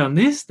 They've done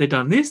this, they've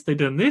done this, they've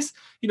done this.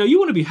 You know, you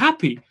want to be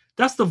happy.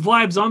 That's the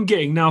vibes I'm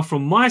getting now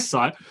from my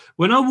site.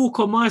 When I walk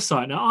on my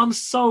site now, I'm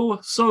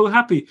so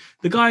happy.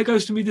 The guy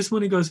goes to me this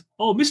morning, goes,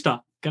 oh, mister,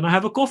 can I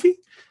have a coffee?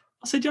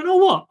 I said, you know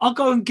what? I'll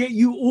go and get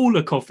you all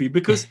a coffee,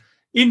 because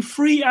in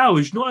 3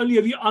 hours, not only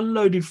have you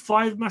unloaded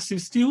 5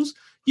 massive steels,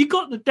 you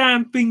got the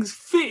damn things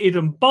fitted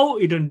and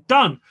bolted and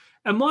done.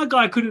 And my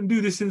guy couldn't do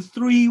this in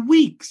 3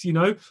 weeks. You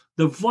know,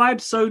 the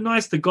vibe's so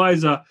nice. The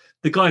guys are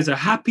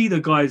happy. The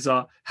guys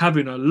are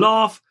having a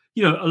laugh,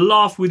 you know, a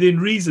laugh within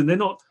reason. They're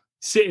not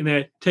sitting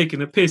there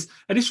taking a piss.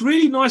 And it's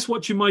really nice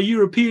watching my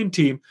European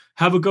team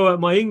have a go at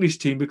my English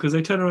team, because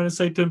they turn around and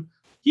say to them,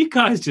 you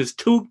guys just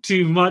talk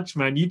too much,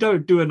 man. You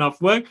don't do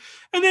enough work.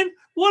 And then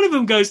one of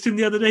them goes to him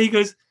the other day, he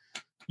goes,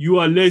 you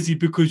are lazy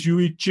because you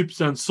eat chips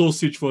and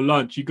sausage for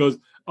lunch. He goes,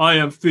 I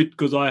am fit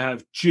because I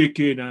have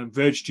chicken and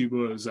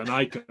vegetables and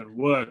I can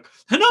work.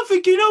 And I'm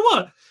thinking, you know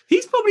what?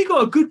 He's probably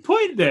got a good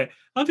point there.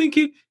 I'm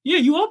thinking, yeah,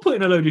 you are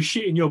putting a load of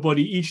shit in your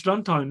body each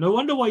lunchtime. No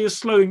wonder why you're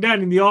slowing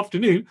down in the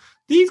afternoon.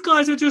 These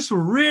guys are just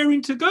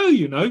raring to go,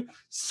 you know.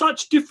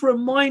 Such different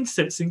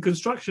mindsets in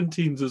construction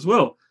teams as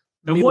well.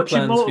 And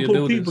watching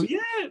multiple people. Yeah,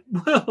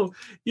 well,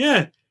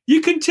 yeah.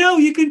 You can tell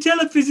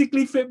a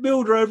physically fit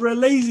builder over a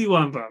lazy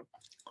one, bro.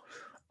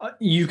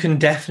 You can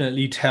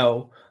definitely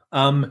tell.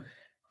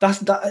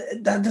 That's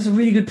a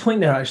really good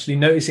point there, actually,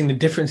 noticing the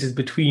differences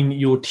between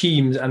your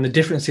teams and the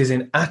differences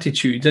in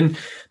attitudes. And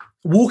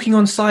walking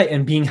on site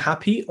and being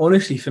happy,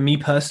 honestly, for me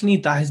personally,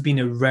 that has been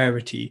a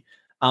rarity,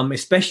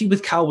 especially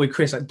with Cowboy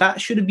Chris. Like,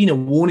 that should have been a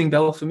warning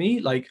bell for me.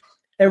 Like,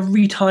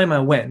 every time I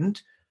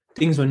went,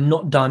 things were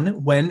not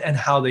done when and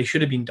how they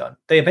should have been done.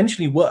 They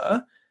eventually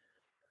were,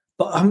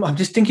 but I'm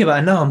just thinking about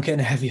it now. I'm getting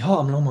a heavy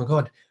heart. I'm like, oh my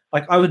God.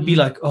 Like, I would be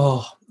like,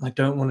 oh, I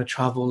don't want to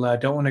travel. I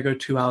don't want to go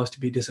 2 hours to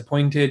be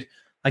disappointed.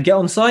 I get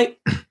on site,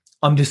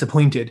 I'm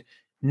disappointed.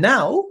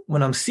 Now,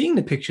 when I'm seeing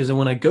the pictures and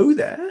when I go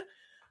there,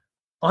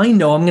 I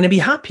know I'm going to be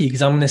happy,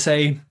 because I'm going to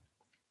say,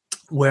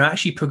 we're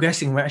actually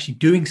progressing, we're actually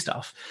doing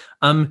stuff.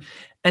 And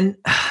and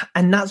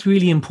that's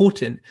really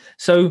important.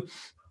 So,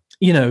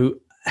 you know,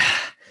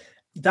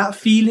 that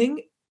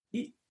feeling,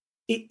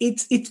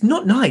 it's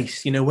not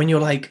nice, you know, when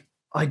you're like,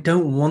 I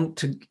don't want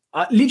to.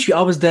 Literally,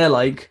 I was there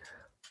like,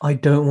 I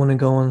don't want to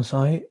go on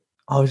site.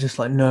 I was just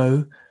like,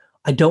 no,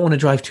 I don't want to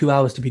drive 2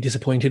 hours to be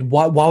disappointed.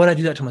 Why would I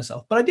do that to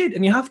myself? But I did,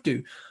 and you have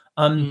to.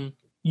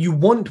 You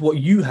want what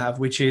you have,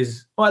 which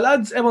is, all right,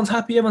 lads, everyone's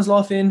happy, everyone's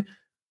laughing.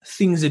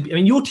 Things are, I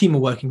mean, your team are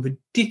working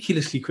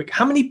ridiculously quick.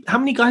 How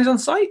many guys on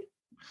site?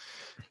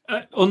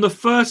 On the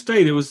first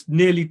day, there was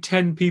nearly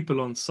 10 people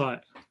on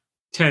site.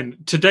 10.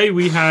 Today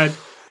we had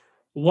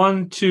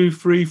 1, 2,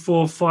 3,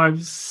 4,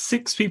 5,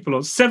 6 people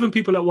on. 7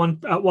 people at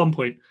one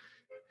point.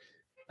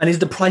 And is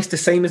the price the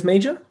same as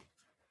major?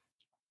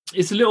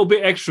 It's a little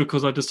bit extra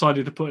because I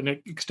decided to put an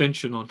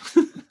extension on.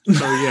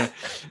 So yeah,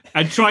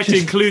 and try to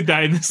include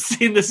that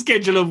in the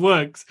schedule of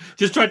works.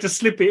 Just tried to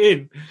slip it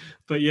in,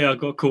 but yeah, I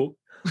got caught.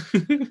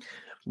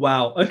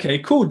 Wow. Okay,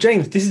 cool.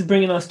 James, this is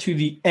bringing us to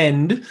the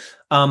end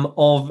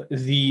of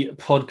the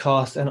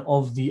podcast and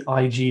of the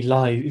IG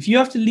Live. If you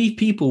have to leave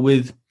people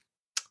with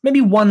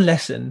maybe one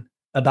lesson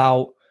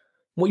about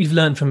what you've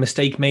learned from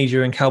Mistake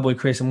Major and Cowboy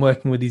Chris and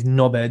working with these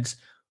knobheads,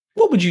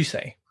 what would you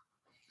say?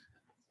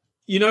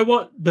 You know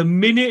what? The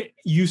minute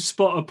you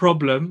spot a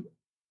problem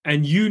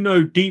and you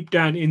know deep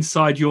down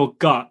inside your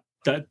gut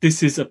that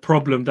this is a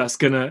problem that's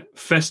going to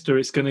fester,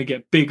 it's going to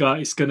get bigger,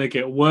 it's going to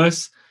get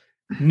worse,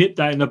 nip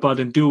that in the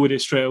bud and deal with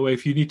it straight away.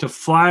 If you need to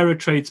fire a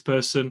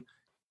tradesperson,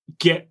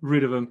 get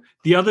rid of them.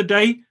 The other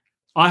day,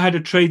 I had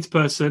a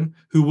tradesperson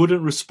who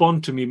wouldn't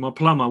respond to me. My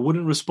plumber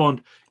wouldn't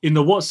respond in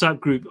the WhatsApp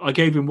group. I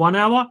gave him 1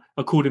 hour.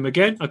 I called him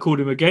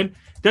again.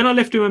 Then I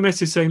left him a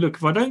message saying, look,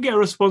 if I don't get a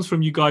response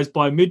from you guys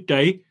by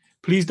midday,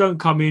 please don't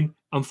come in.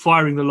 I'm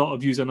firing the lot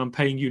of yous and I'm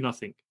paying you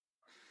nothing.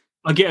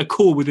 I get a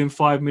call within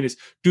 5 minutes.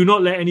 Do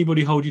not let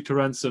anybody hold you to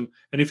ransom.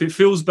 And if it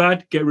feels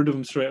bad, get rid of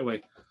them straight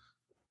away.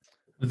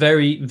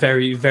 Very,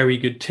 very, very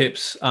good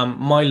tips.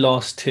 My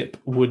last tip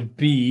would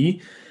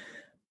be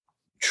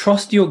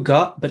trust your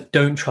gut, but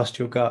don't trust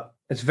your gut.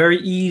 It's very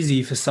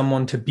easy for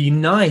someone to be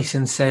nice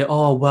and say,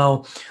 oh,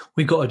 well,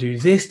 we got to do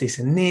this, this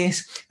and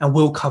this, and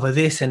we'll cover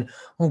this. And,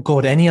 oh,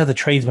 God, any other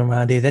tradesman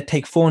around here, they'd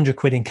take 400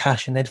 quid in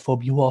cash and they'd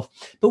fob you off.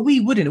 But we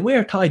wouldn't.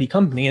 We're a tidy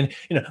company and,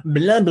 you know,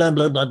 blah, blah,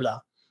 blah, blah, blah.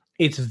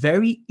 It's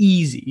very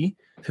easy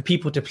for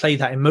people to play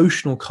that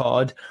emotional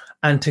card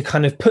and to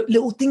kind of put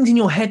little things in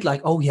your head like,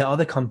 oh, yeah,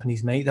 other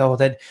companies, mate,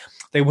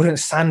 they wouldn't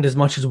sand as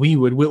much as we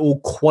would. We're all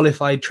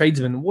qualified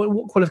tradesmen.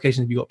 What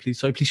qualifications have you got, please?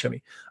 Sorry, please show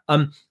me.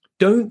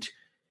 Don't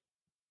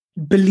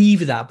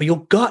believe that, but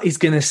your gut is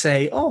going to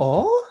say,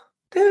 oh,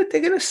 they're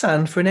going to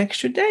sand for an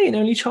extra day and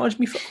only charge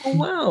me for, oh,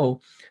 wow.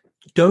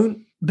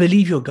 Don't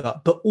believe your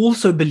gut, but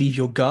also believe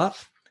your gut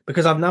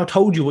because I've now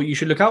told you what you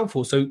should look out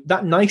for. So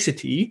that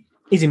nicety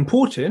is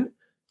important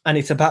and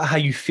it's about how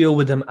you feel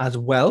with them as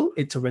well.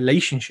 It's a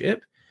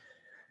relationship.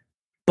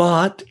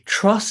 But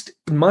trust,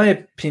 in my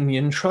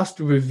opinion, trust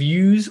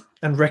reviews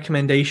and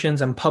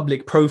recommendations and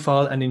public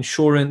profile and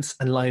insurance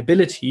and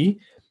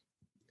liability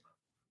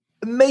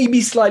maybe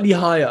slightly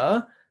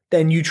higher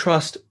than you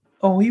trust,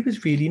 oh, he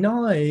was really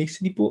nice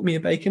and he bought me a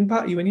bacon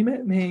patty when he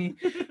met me.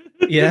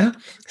 Yeah.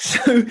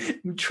 So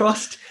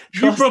trust.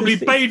 You probably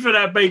paid for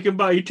that bacon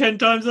patty 10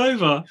 times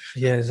over.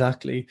 Yeah,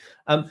 exactly.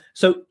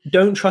 So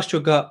don't trust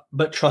your gut,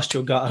 but trust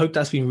your gut. I hope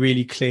that's been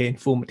really clear,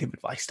 informative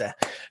advice there.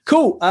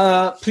 Cool.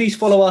 Please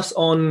follow us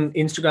on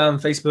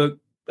Instagram, Facebook.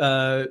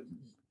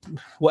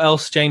 What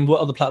else, James? What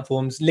other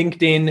platforms?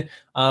 LinkedIn.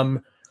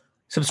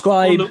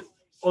 Subscribe.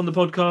 On the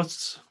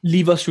podcasts.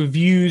 Leave us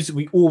reviews.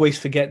 We always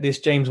forget this,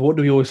 James. What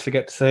do we always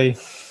forget to say?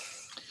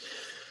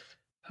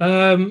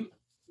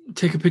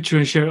 Take a picture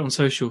and share it on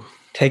social.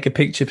 Take a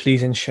picture,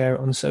 please, and share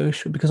it on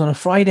social. Because on a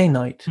Friday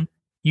night,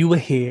 you were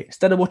here.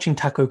 Instead of watching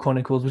Taco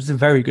Chronicles, which is a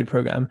very good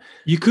program.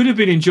 You could have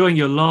been enjoying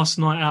your last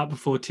night out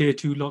before Tier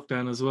 2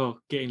 lockdown as well.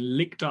 Getting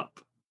licked up.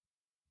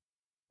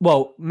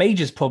 Well,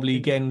 Major's probably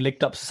getting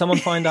licked up. So someone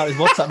find out his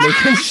WhatsApp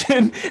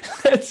location.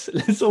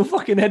 Let's all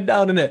fucking head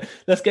down, innit?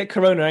 Let's get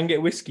Corona and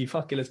get whiskey.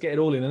 Fuck it, let's get it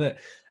all in,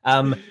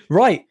 innit?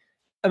 Right.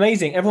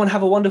 Amazing. Everyone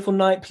have a wonderful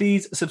night.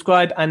 Please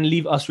subscribe and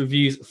leave us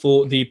reviews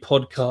for the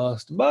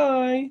podcast.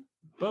 Bye.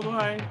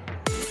 Bye-bye.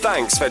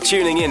 Thanks for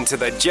tuning in to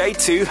the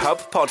J2 Hub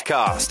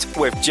podcast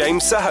with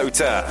James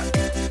Sahota.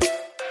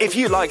 If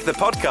you like the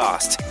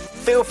podcast,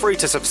 feel free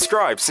to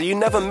subscribe so you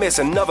never miss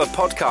another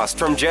podcast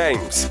from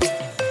James.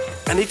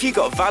 And if you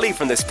got value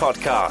from this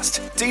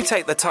podcast, do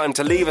take the time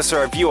to leave us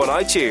a review on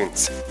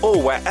iTunes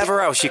or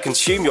wherever else you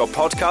consume your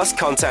podcast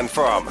content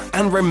from.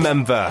 And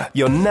remember,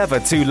 you're never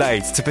too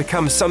late to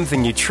become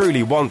something you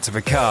truly want to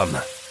become.